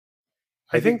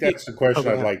think that's the question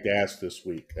I'd like to ask this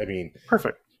week. I mean,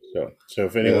 perfect. So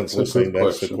if anyone's listening,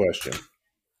 that's the question.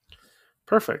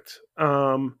 Perfect.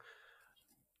 I'd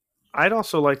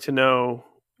also like to know,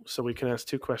 so we can ask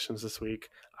two questions this week.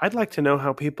 I'd like to know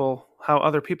how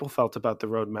other people felt about the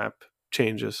roadmap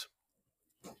changes.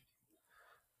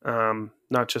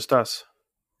 Not just us.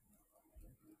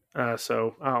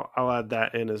 So I'll add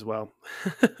that in as well.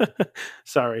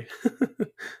 Sorry.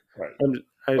 Right.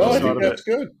 I think that's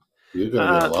good. You're going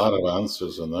to get a lot of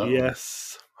answers on that.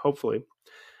 Yes, hopefully.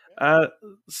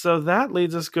 So that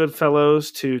leads us, good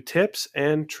fellows, to tips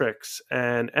and tricks.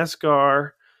 And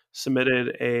Esgar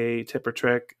submitted a tip or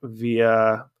trick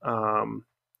via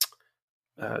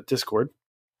Discord.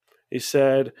 He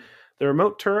said, the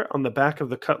remote turret on the back of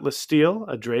the Cutlass Steel,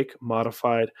 a Drake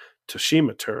modified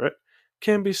Toshima turret,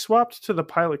 can be swapped to the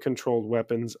pilot-controlled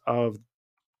weapons of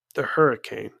the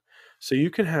Hurricane. So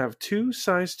you can have two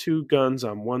size 2 guns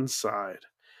on one side.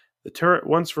 The turret,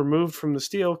 once removed from the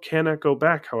steel, cannot go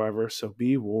back, however, so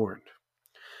be warned.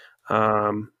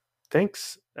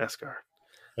 Thanks, Esgar.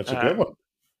 That's a good one.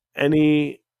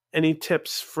 Any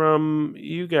tips from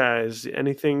you guys?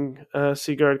 Anything,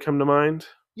 Sigard, come to mind?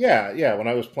 Yeah. When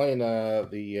I was playing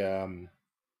the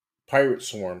Pirate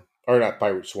Swarm, or not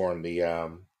Pirate Swarm, the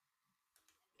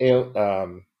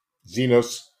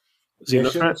Xenothreat,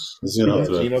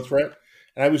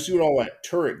 and I was doing all that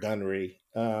turret gunnery.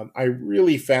 I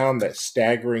really found that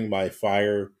staggering my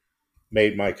fire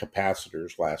made my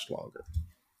capacitors last longer.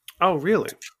 Oh, really?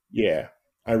 Yeah,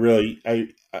 I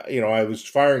was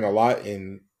firing a lot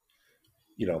in,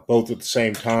 both at the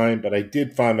same time, but I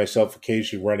did find myself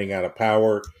occasionally running out of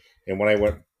power. And when I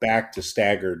went to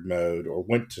staggered mode,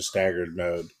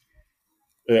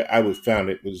 I found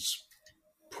it was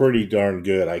pretty darn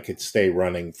good. I could stay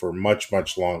running for much,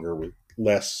 much longer with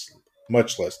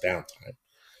much less downtime.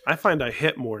 I find I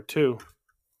hit more too.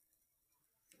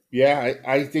 Yeah,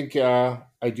 I think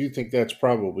I do think that's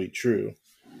probably true.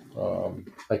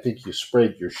 I think you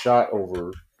spread your shot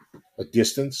over a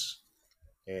distance,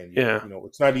 and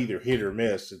it's not either hit or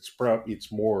miss. It's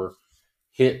more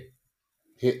hit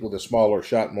with a smaller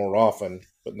shot more often,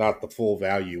 but not the full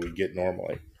value we get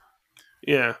normally.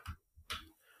 Yeah.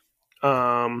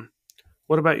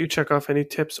 What about you, Chekhov? Any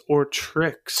tips or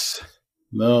tricks?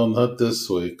 No, not this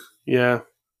week. Yeah.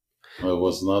 I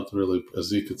was not really,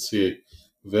 as you could see,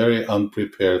 very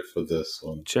unprepared for this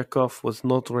one. Chekhov was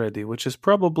not ready, which is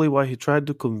probably why he tried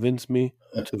to convince me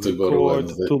to record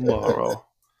tomorrow.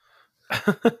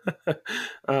 But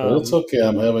it's okay.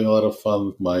 I'm having a lot of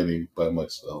fun mining by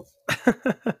myself.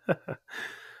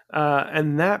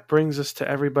 And that brings us to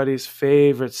everybody's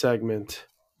favorite segment,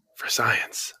 For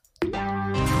Science.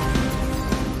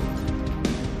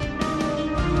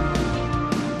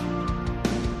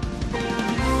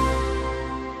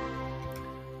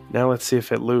 Now let's see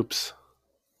if it loops.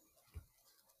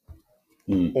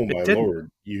 Oh It my didn't.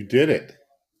 lord, you did it.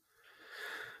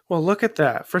 Well, look at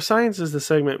that. For Science is the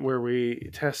segment where we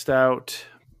test out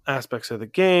aspects of the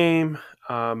game,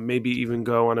 maybe even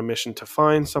go on a mission to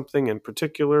find something in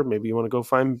particular. Maybe you want to go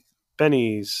find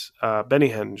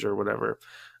Bennyhenge or whatever.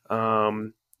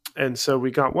 And so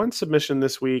we got one submission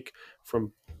this week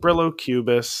from Brillo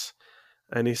Cubis,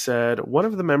 and he said one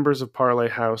of the members of Parlay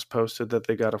House posted that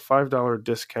they got a $5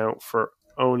 discount for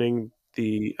owning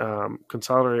the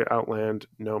Consolidated Outland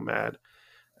Nomad.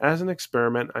 As an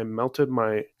experiment, I melted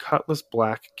my Cutlass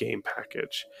Black game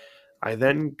package. I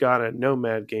then got a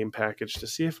Nomad game package to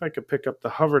see if I could pick up the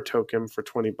hover token for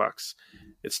 $20.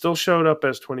 It still showed up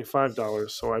as $25,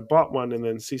 so I bought one and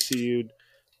then CCU'd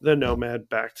the Nomad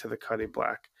back to the Cutty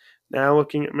Black. Now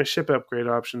looking at my ship upgrade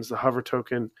options, the hover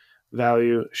token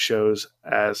value shows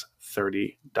as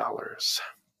 $30.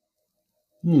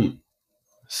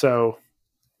 So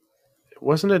it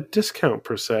wasn't a discount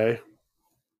per se.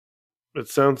 It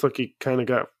sounds like he kind of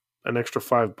got an extra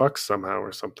 $5 somehow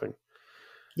or something.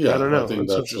 Yeah, I don't know. think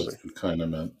That's that's what interesting. it kind of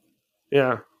meant.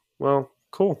 Yeah. Well,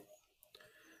 cool.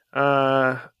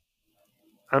 I'm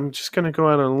just gonna go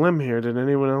out on a limb here. Did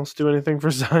anyone else do anything for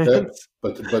science?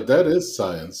 But that is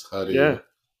science. How do Yeah.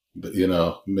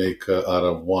 you make out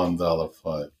of $1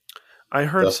 $5? I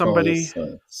heard Definitely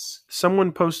science.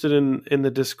 someone posted in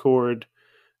the Discord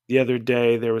the other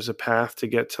day. There was a path to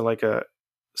get to like a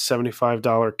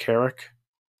 $75 Carrack.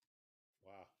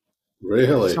 Wow.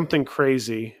 Really? Something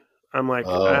crazy. I'm like,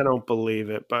 I don't believe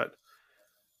it, but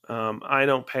I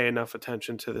don't pay enough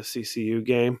attention to the CCU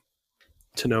game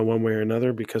to know one way or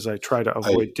another because I try to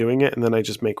avoid doing it, and then I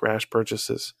just make rash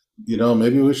purchases.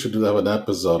 Maybe we should have an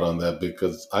episode on that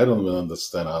because I don't even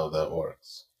understand how that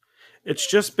works. It's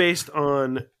just based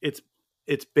on it's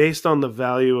based on the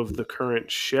value of the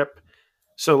current ship.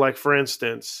 So, like for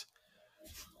instance,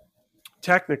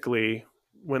 technically,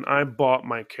 when I bought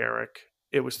my Carrack,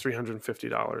 it was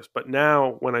 $350. But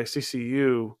now, when I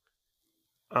CCU,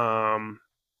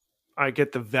 I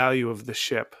get the value of the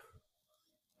ship.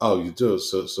 Oh, you do.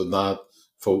 So not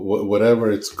for whatever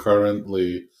it's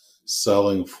currently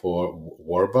selling for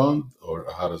Warbond, or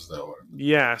how does that work?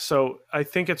 Yeah, so I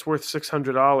think it's worth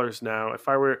 $600 now.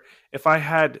 If I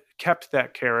had kept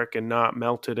that Carrack and not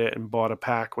melted it and bought a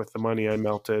pack with the money I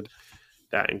melted,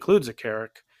 that includes a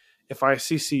Carrack. If I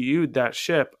CCU'd that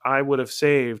ship, I would have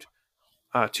saved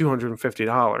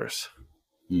 $250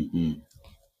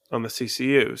 on the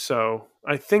CCU. So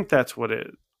I think that's what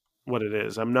it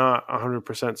is. I'm not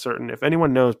 100% certain. If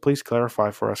anyone knows, please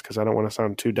clarify for us because I don't want to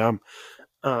sound too dumb.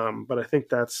 But I think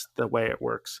that's the way it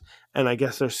works. And I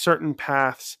guess there's certain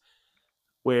paths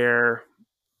where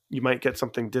you might get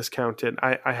something discounted.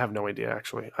 I have no idea,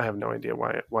 actually. I have no idea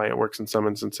why it works in some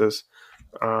instances.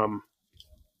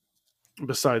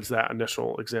 Besides that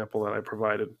initial example that I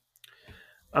provided.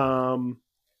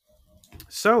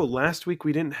 So last week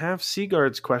we didn't have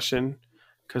Sigard's question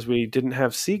because we didn't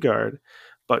have Sigard,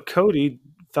 but Cody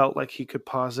felt like he could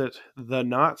posit the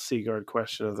not Sigard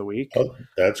question of the week. Oh,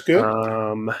 that's good.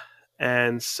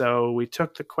 And so we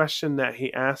took the question that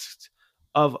he asked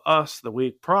of us the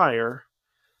week prior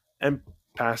and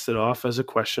passed it off as a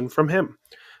question from him.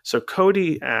 So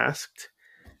Cody asked,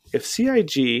 if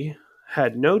CIG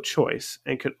had no choice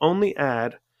and could only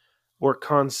add or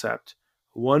concept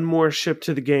one more ship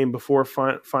to the game before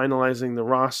finalizing the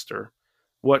roster,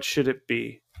 what should it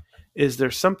be? Is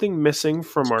there something missing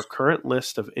from our current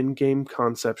list of in-game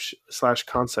concept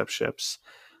concept ships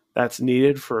that's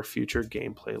needed for a future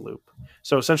gameplay loop?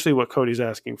 So essentially what Cody's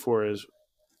asking for is,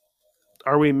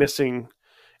 are we missing,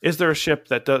 is there a ship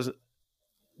that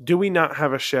do we not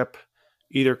have a ship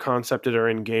either concepted or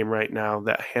in-game right now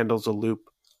that handles a loop?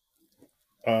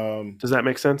 Does that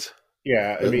make sense?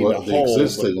 Yeah, I mean the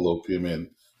existing loop, you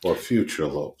mean, or future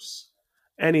loops?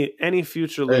 Any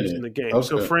future loops in the game. Okay.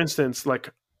 So for instance,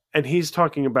 and he's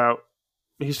talking about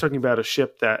a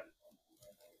ship that,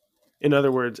 in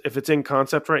other words, if it's in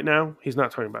concept right now, he's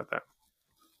not talking about that.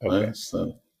 Okay.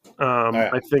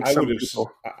 I think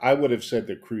I would have said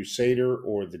the Crusader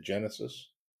or the Genesis.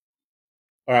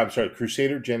 I'm sorry,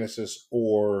 Crusader, Genesis,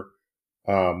 or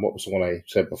what was the one I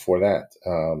said before that?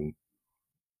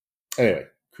 Anyway,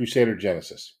 Crusader,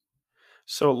 Genesis.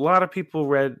 So a lot of people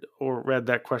read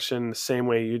that question the same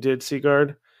way you did,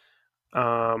 Sigard.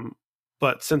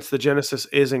 But since the Genesis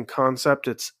is in concept,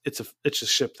 it's a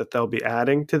ship that they'll be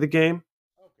adding to the game.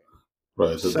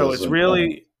 Right. So it's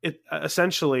really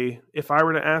essentially, if I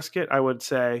were to ask it, I would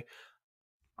say,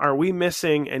 are we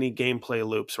missing any gameplay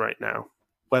loops right now,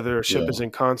 whether a ship is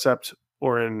in concept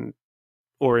or in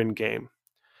game?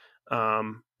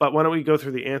 But why don't we go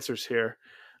through the answers here?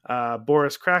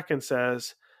 Boris Kraken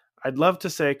says, I'd love to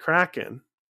say Kraken,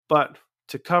 but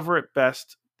to cover it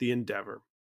best, the Endeavor.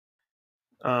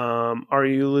 Are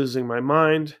you losing my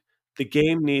mind? The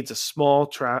game needs a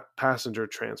small passenger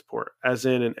transport, as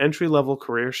in an entry-level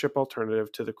career ship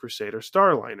alternative to the Crusader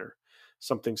Starliner.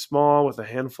 Something small with a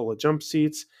handful of jump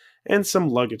seats and some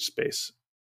luggage space.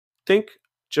 Think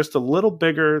just a little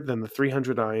bigger than the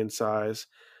 300i in size,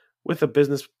 with a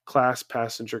business class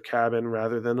passenger cabin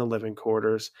rather than the living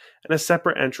quarters, and a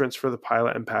separate entrance for the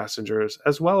pilot and passengers,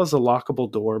 as well as a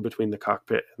lockable door between the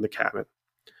cockpit and the cabin.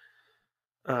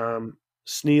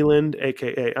 Sneeland,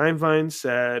 aka Einvine,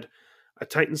 said, a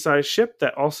Titan-sized ship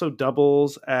that also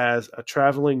doubles as a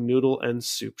traveling noodle and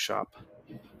soup shop.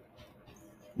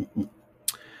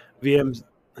 VMZO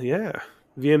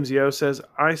says,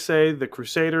 I say the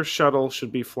Crusader shuttle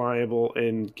should be flyable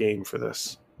in game for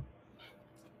this.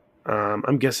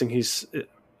 I'm guessing he's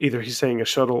saying a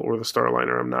shuttle or the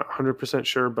Starliner. I'm not 100%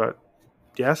 sure, but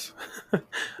yes.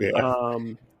 Yeah.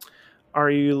 Are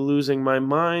you losing my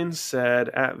mind? Said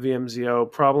at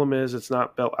VMZO. Problem is, it's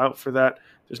not built out for that.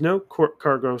 There's no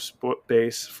cargo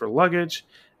space for luggage,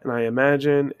 and I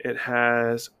imagine it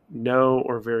has no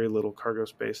or very little cargo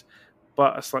space.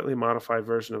 But a slightly modified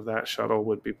version of that shuttle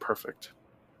would be perfect.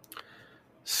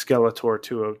 Skeletor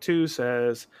 202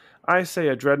 says, I say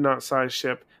a dreadnought-sized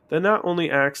ship that not only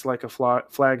acts like a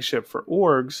flagship for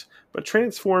orgs, but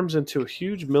transforms into a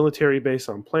huge military base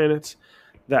on planets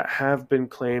that have been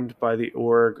claimed by the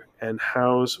org and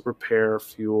house, repair,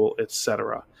 fuel,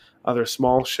 etc. Other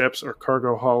small ships or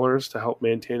cargo haulers to help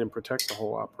maintain and protect the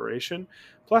whole operation.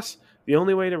 Plus, the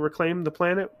only way to reclaim the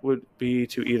planet would be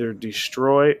to either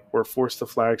destroy or force the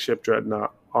flagship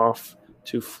dreadnought off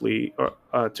to flee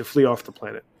off the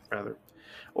planet, rather,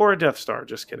 or a Death Star.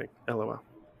 Just kidding. LOL.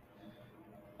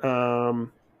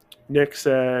 Nick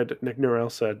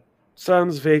Norell said,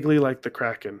 sounds vaguely like the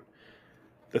Kraken.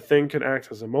 The thing could act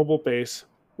as a mobile base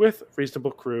with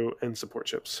reasonable crew and support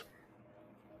ships.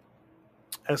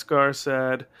 Escar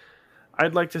said,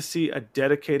 I'd like to see a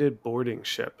dedicated boarding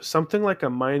ship, something like a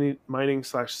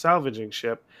mining/salvaging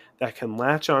ship that can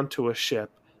latch onto a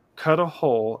ship, cut a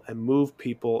hole, and move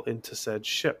people into said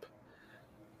ship.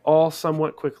 All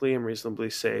somewhat quickly and reasonably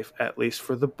safe, at least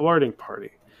for the boarding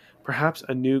party. Perhaps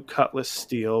a new cutlass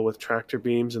steel with tractor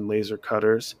beams and laser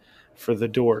cutters for the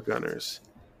door gunners.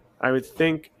 I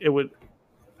think it would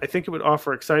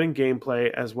offer exciting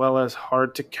gameplay as well as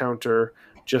hard to counter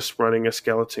just running a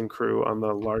skeleton crew on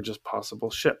the largest possible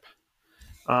ship.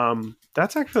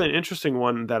 That's actually an interesting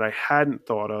one that I hadn't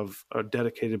thought of, a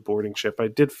dedicated boarding ship. I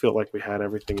did feel like we had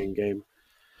everything in game.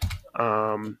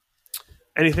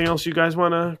 Anything else you guys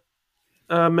want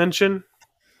to mention?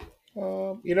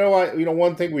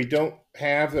 One thing we don't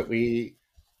have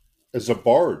is a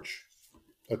barge,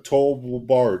 a towable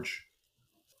barge.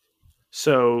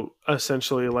 So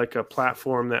essentially, like a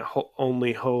platform that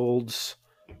only holds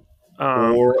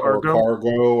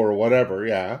cargo or whatever,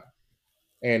 yeah.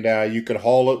 And you could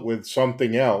haul it with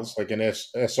something else, like an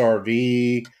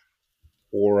SRV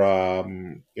or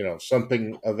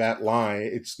something of that line.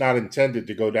 It's not intended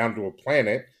to go down to a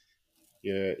planet.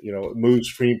 It moves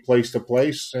from place to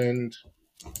place and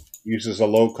uses a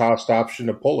low cost option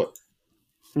to pull it.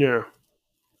 Yeah.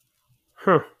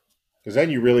 Huh. Because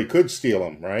then you really could steal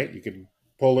them, right? You could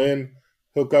pull in,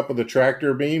 hook up with a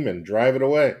tractor beam, and drive it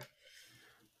away.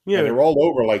 Yeah, and they're all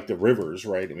over like the rivers,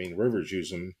 right? I mean, rivers use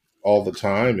them all the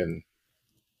time, and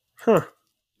I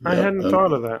hadn't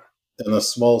thought of that. And a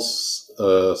small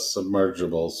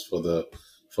submergibles for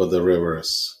the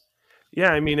rivers. Yeah,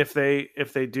 I mean, if they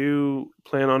do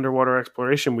plan underwater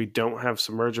exploration, we don't have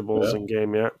submergibles in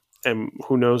game yet, and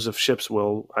who knows if ships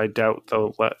will. I doubt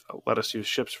they'll let us use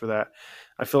ships for that.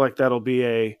 I feel like that'll be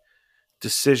a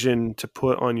decision to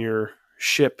put on your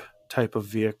ship type of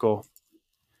vehicle.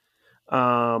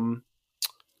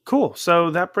 Cool.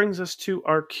 So that brings us to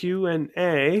our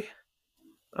Q&A.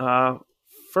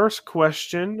 First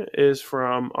question is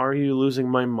from Are You Losing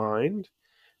My Mind?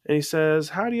 And he says,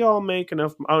 how do y'all make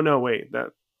enough? Oh, no, wait,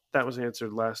 that was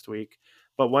answered last week.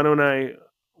 But why don't I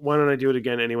do it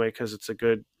again anyway? Because it's a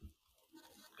good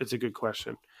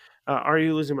question. Are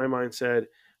You Losing My Mind said,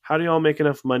 how do y'all make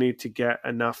enough money to get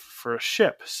enough for a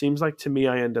ship? Seems like to me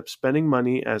I end up spending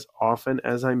money as often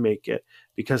as I make it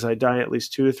because I die at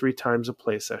least 2 to 3 times a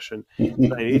play session.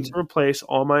 And I need to replace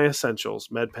all my essentials,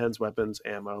 med pens, weapons,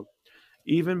 ammo.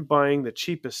 Even buying the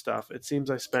cheapest stuff, it seems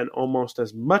I spend almost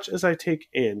as much as I take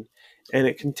in, and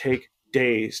it can take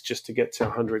days just to get to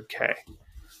 100K.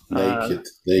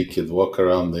 Naked, walk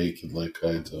around naked like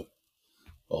I do.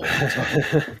 all the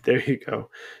time. There you go.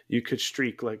 You could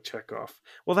streak like Chekhov.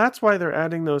 Well, that's why they're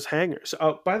adding those hangers.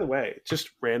 Oh, by the way, just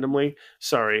randomly,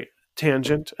 sorry,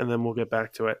 tangent, and then we'll get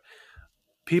back to it.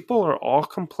 People are all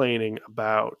complaining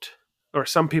about, or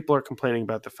some people are complaining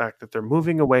about the fact that they're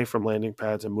moving away from landing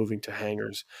pads and moving to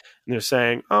hangers. And they're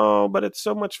saying, oh, but it's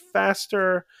so much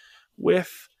faster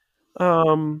with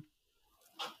um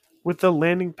with the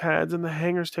landing pads and the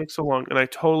hangers take so long. And I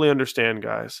totally understand,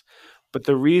 guys. But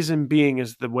the reason being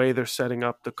is the way they're setting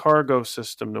up the cargo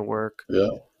system to work. Yeah,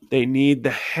 They need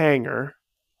the hanger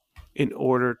in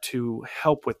order to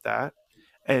help with that.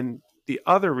 And the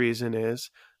other reason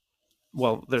is,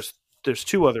 well, there's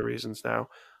two other reasons now.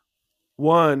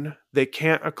 One, they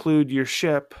can't occlude your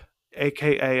ship,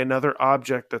 aka another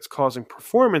object that's causing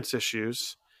performance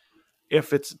issues,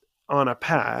 if it's on a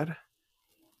pad.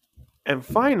 And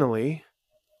finally,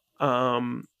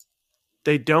 um,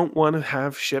 they don't want to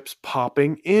have ships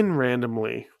popping in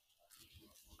randomly.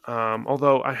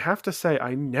 Although I have to say,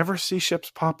 I never see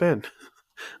ships pop in.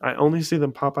 I only see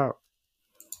them pop out.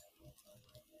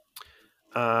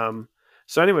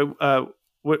 So anyway,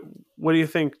 what what do you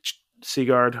think,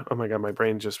 Sigard? Oh my god, my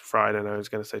brain just fried, and I was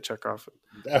going to say Chekhov.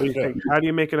 What do you think? How do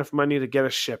you make enough money to get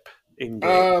a ship in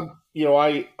game?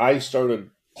 I started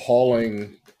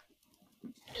hauling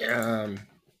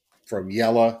from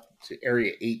Yella to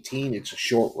Area 18. It's a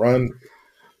short run,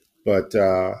 but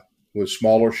with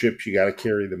smaller ships, you got to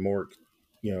carry the more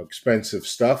expensive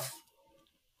stuff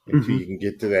until you can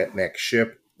get to that next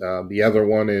ship. The other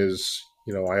one is,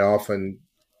 I often,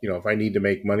 if I need to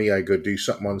make money, I go do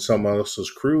something on someone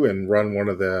else's crew and run one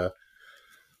of the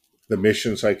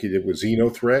missions like you did with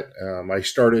Xenothreat. I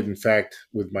started, in fact,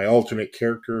 with my alternate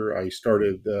character. I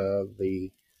started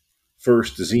the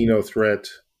first Xenothreat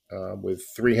with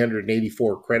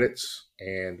 384 credits,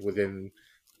 and within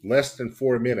less than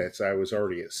 4 minutes, I was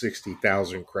already at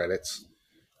 60,000 credits.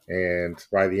 And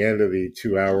by the end of the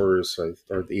 2 hours,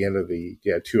 or at the end of the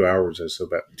 2 hours, it's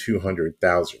about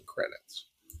 200,000 credits.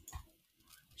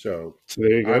 So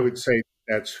there you go. I would say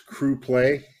that's crew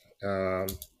play.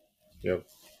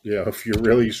 If you're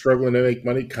really struggling to make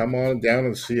money, come on down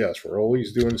and see us. We're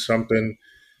always doing something.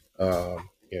 We'll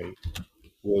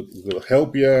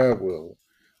help you.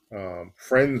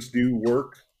 Friends do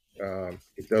work.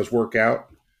 It does work out,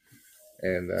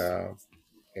 and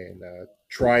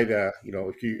try the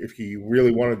if you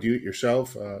really want to do it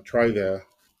yourself, try the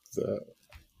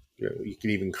you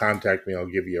can even contact me. I'll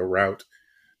give you a route.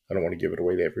 I don't want to give it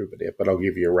away to everybody, but I'll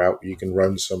give you a route. You can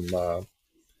run some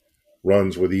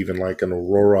runs with even like an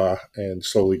Aurora and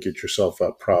slowly get yourself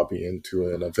up probably into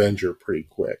an Avenger pretty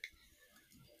quick.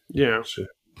 Yeah. So,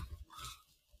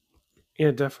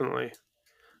 yeah, definitely.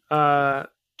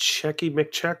 Checky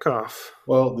McCheckov.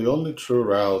 well, the only true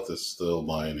route is still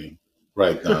mining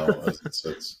right now.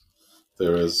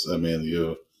 There is. I mean,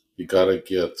 you got to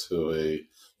get to a.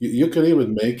 You can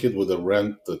even make it with a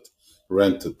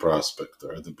rented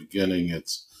prospector. At the beginning,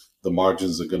 the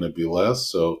margins are going to be less.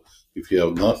 So if you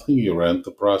have nothing, you rent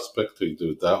the prospector. You do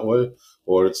it that way,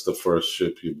 or it's the first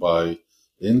ship you buy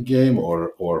in game,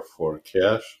 or for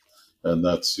cash, and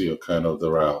that's kind of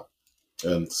the route.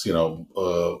 And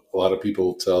a lot of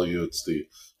people tell you it's the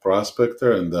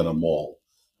prospector and then a mall.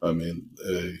 I mean,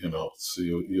 so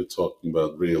you're talking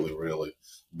about really, really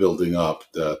building up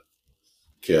that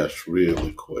cash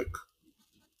really quick.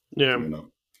 Yeah.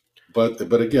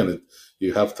 But again,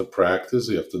 you have to practice.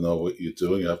 You have to know what you're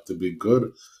doing. You have to be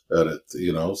good at it.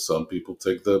 Some people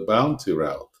take the bounty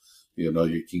route.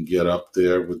 You can get up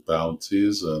there with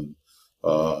bounties and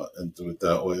do it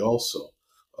that way also.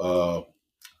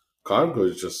 Cargo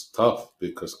is just tough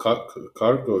because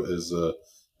cargo is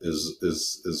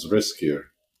riskier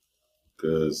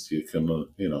because you can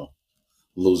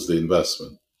lose the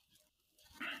investment.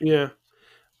 Yeah.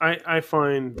 I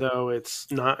find though it's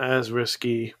not as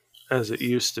risky as it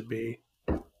used to be.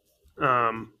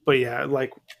 But yeah,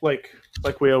 like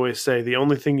we always say, the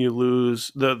only thing you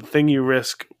lose, the thing you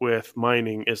risk with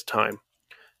mining is time,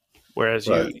 whereas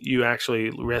Right. you actually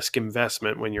risk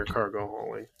investment when you're cargo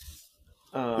hauling.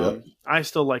 Yep. I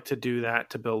still like to do that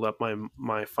to build up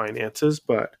my finances,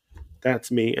 but that's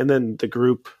me. And then the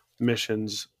group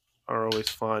missions are always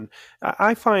fun.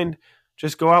 I find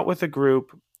just go out with a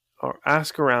group or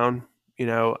ask around.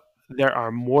 There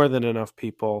are more than enough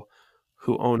people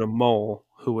who own a mole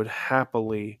who would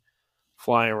happily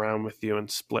fly around with you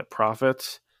and split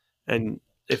profits. And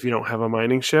if you don't have a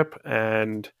mining ship,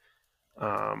 and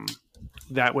um,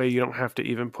 that way you don't have to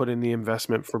even put in the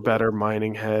investment for better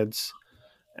mining heads,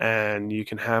 and you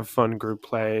can have fun group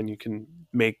play, and you can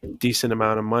make decent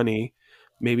amount of money.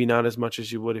 Maybe not as much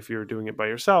as you would if you were doing it by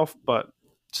yourself, but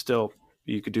still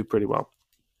you could do pretty well.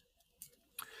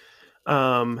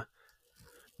 Mr.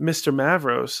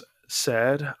 Mavros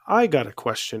said, I got a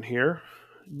question here.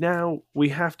 Now we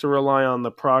have to rely on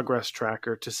the progress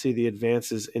tracker to see the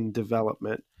advances in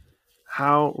development.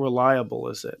 How reliable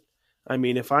is it? I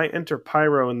mean, if I enter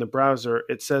Pyro in the browser,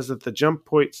 it says that the jump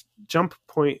point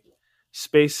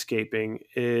spacescaping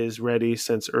is ready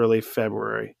since early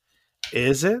February.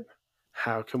 Is it?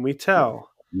 How can we tell?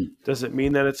 Does it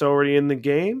mean that it's already in the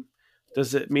game?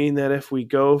 Does it mean that if we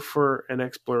go for an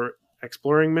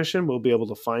exploring mission, we'll be able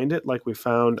to find it like we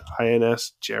found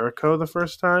INS Jericho the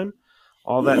first time?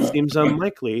 All that seems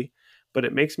unlikely, but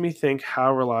it makes me think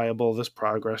how reliable this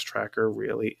progress tracker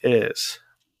really is.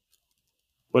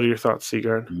 What are your thoughts,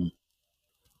 Sigard?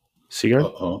 Sigard?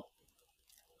 Uh-oh.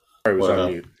 I was What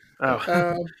on mute.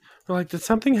 Oh, we're like, did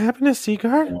something happen to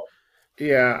Sigard?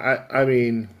 Yeah, I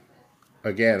mean,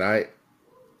 again,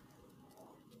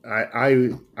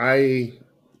 I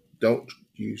don't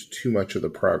use too much of the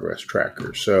progress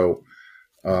tracker, so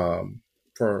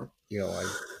for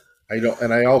I don't,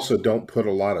 and I also don't put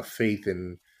a lot of faith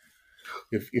in.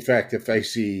 In fact, if I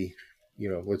see,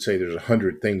 let's say there's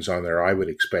 100 things on there, I would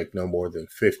expect no more than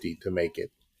 50 to make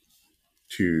it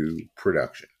to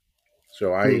production.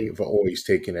 So I've always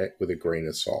taken it with a grain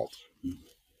of salt.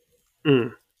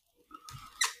 Mm.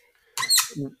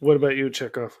 What about you,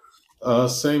 Chekhov?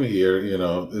 Same here.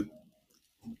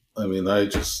 I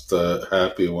just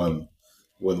happy when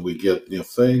we get new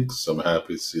things. I'm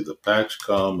happy to see the patch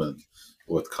come and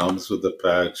what comes with the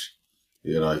patch.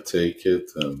 I take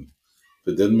it, and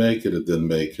if it didn't make it, it didn't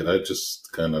make it. I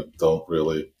just kind of don't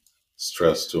really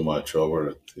stress too much over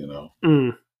it.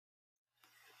 Mm.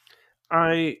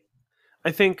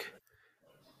 I think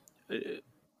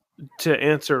to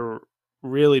answer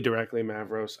really directly,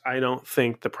 Mavros, I don't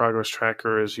think the progress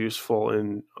tracker is useful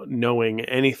in knowing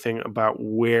anything about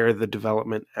where the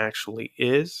development actually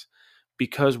is,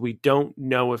 because we don't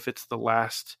know if it's the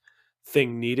last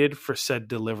thing needed for said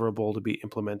deliverable to be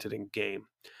implemented in game.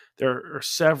 There are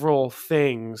several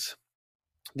things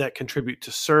that contribute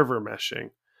to server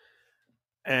meshing.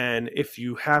 And if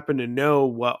you happen to know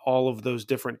what all of those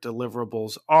different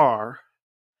deliverables are,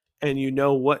 and you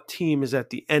know what team is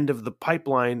at the end of the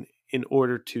pipeline in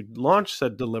order to launch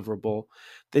said deliverable,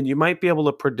 then you might be able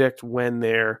to predict when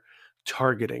they're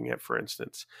targeting it, for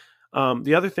instance.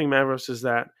 The other thing, Mavros, is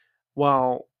that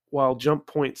while jump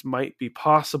points might be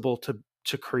possible to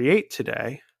create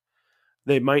today,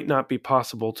 they might not be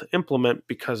possible to implement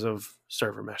because of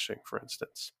server meshing, for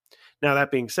instance. Now,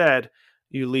 that being said,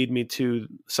 you lead me to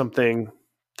something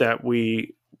that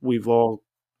we've all,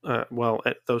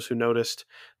 those who noticed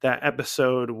that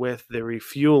episode with the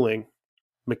refueling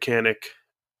mechanic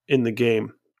in the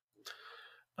game.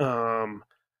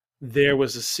 There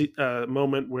was a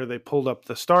moment where they pulled up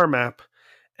the star map,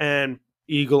 and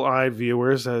eagle-eyed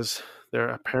viewers, as there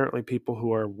are apparently people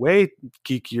who are way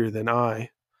geekier than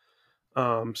I,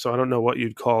 so I don't know what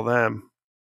you'd call them,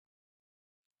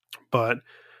 but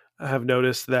I have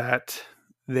noticed that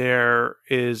in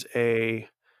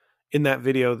that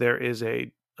video, there is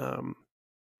a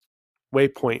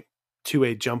waypoint to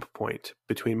a jump point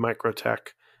between Microtech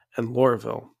and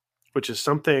Lorville, which is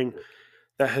something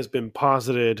that has been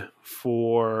posited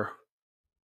for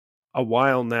a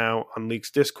while now on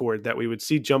Leaks Discord, that we would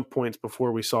see jump points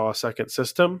before we saw a second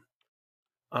system.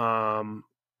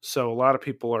 So a lot of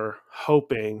people are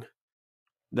hoping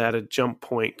that a jump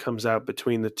point comes out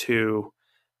between the two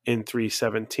in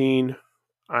 3.17.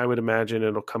 I would imagine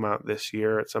it'll come out this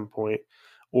year at some point,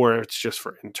 or it's just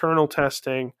for internal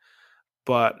testing.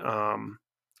 But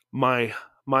my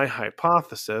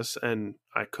hypothesis, and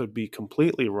I could be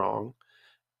completely wrong,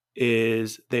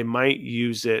 is they might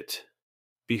use it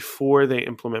before they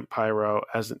implement Pyro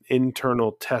as an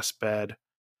internal test bed,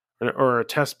 or a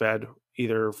test bed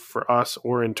either for us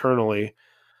or internally,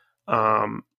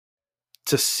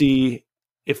 to see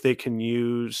if they can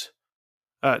use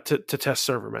to test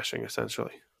server meshing,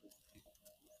 essentially.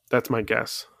 That's my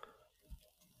guess.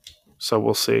 So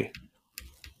we'll see.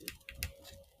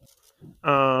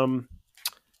 All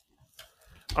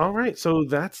right, so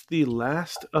that's the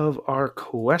last of our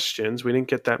questions. We didn't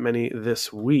get that many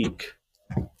this week.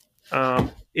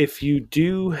 If you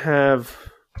do have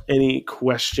any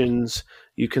questions,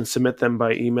 you can submit them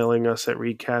by emailing us at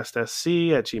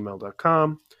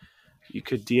readcastsc@gmail.com. You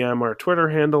could DM our Twitter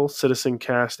handle,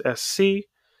 CitizenCastSC.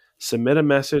 Submit a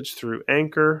message through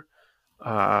Anchor.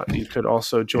 You could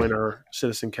also join our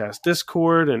CitizenCast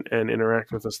Discord and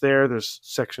interact with us there. There's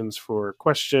sections for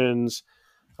questions.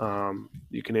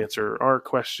 You can answer our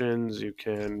questions. You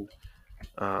can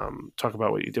talk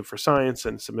about what you did for science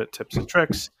and submit tips and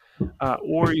tricks.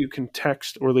 or you can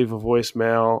text or leave a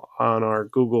voicemail on our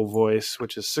Google Voice,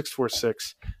 which is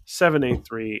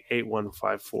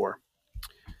 646-783-8154.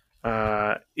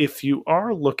 If you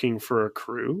are looking for a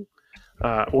crew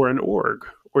or an org,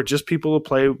 or just people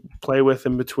to play with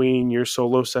in between your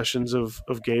solo sessions of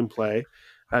gameplay,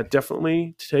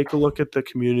 definitely take a look at the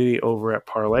community over at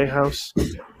Parlay House.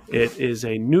 It is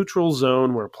a neutral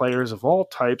zone where players of all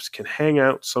types can hang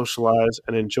out, socialize,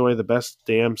 and enjoy the best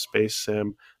damn space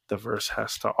sim the verse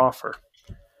has to offer.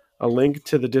 A link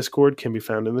to the Discord can be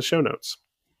found in the show notes.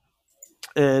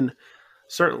 And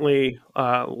certainly,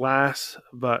 last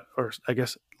but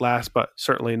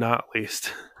certainly not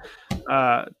least,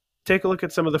 take a look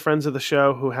at some of the friends of the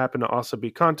show who happen to also be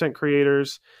content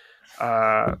creators.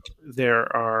 There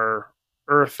are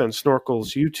Earth and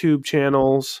Snorkel's YouTube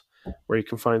channels where you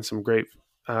can find some great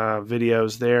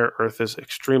videos there. Earth is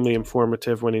extremely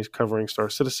informative when he's covering Star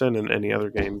Citizen and any other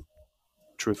game,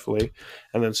 truthfully.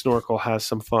 And then Snorkel has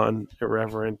some fun,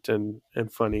 irreverent, and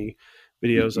funny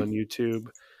videos on YouTube,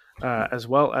 as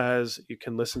well as you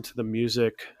can listen to the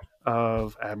music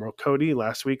of Admiral Cody,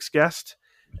 last week's guest,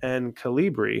 and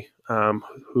Calibri,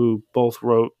 who both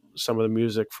wrote some of the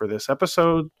music for this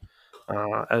episode,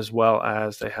 as well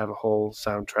as they have a whole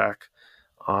soundtrack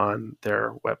on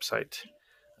their website.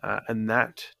 And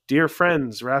that, dear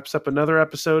friends, wraps up another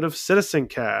episode of Citizen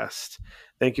Cast.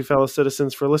 Thank you, fellow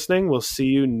citizens, for listening. We'll see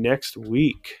you next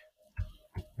week.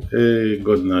 Hey,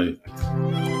 good night.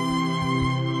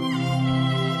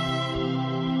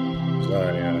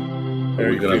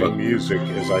 Very fitting music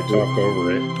as I talk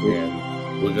over it.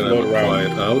 And we're going to have a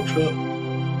quiet outro?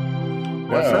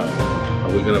 What's that?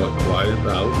 Are we going to have a quiet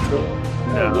outro?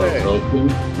 No.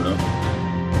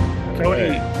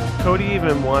 Cody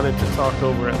even wanted to talk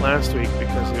over it last week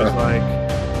because he was like,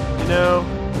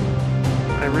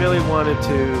 I really wanted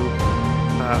to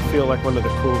feel like one of the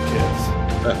cool kids.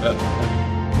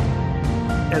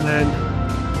 And then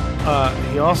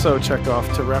he also checked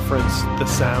off to reference the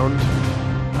sound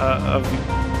of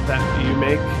that you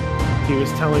make. He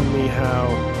was telling me how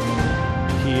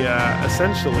he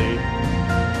essentially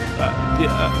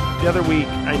the other week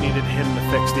I needed him to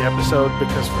fix the episode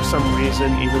because for some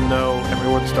reason, even though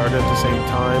everyone started at the same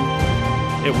time,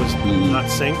 it was not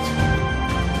synced.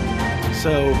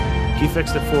 So he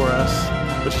fixed it for us,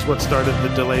 which is what started the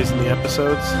delays in the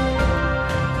episodes.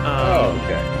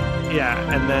 Okay. Yeah,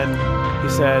 and then he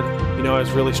said, I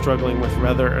was really struggling with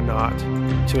whether or not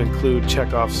to include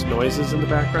Chekhov's noises in the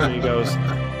background. And he goes,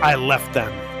 I left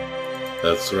them.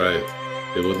 That's right.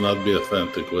 It would not be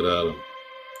authentic without them.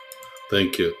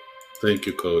 Thank you,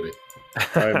 Cody.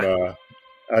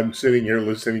 I'm sitting here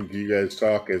listening to you guys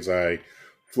talk as I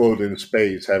float in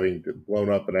space, having blown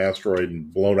up an asteroid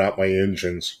and blown out my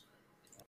engines.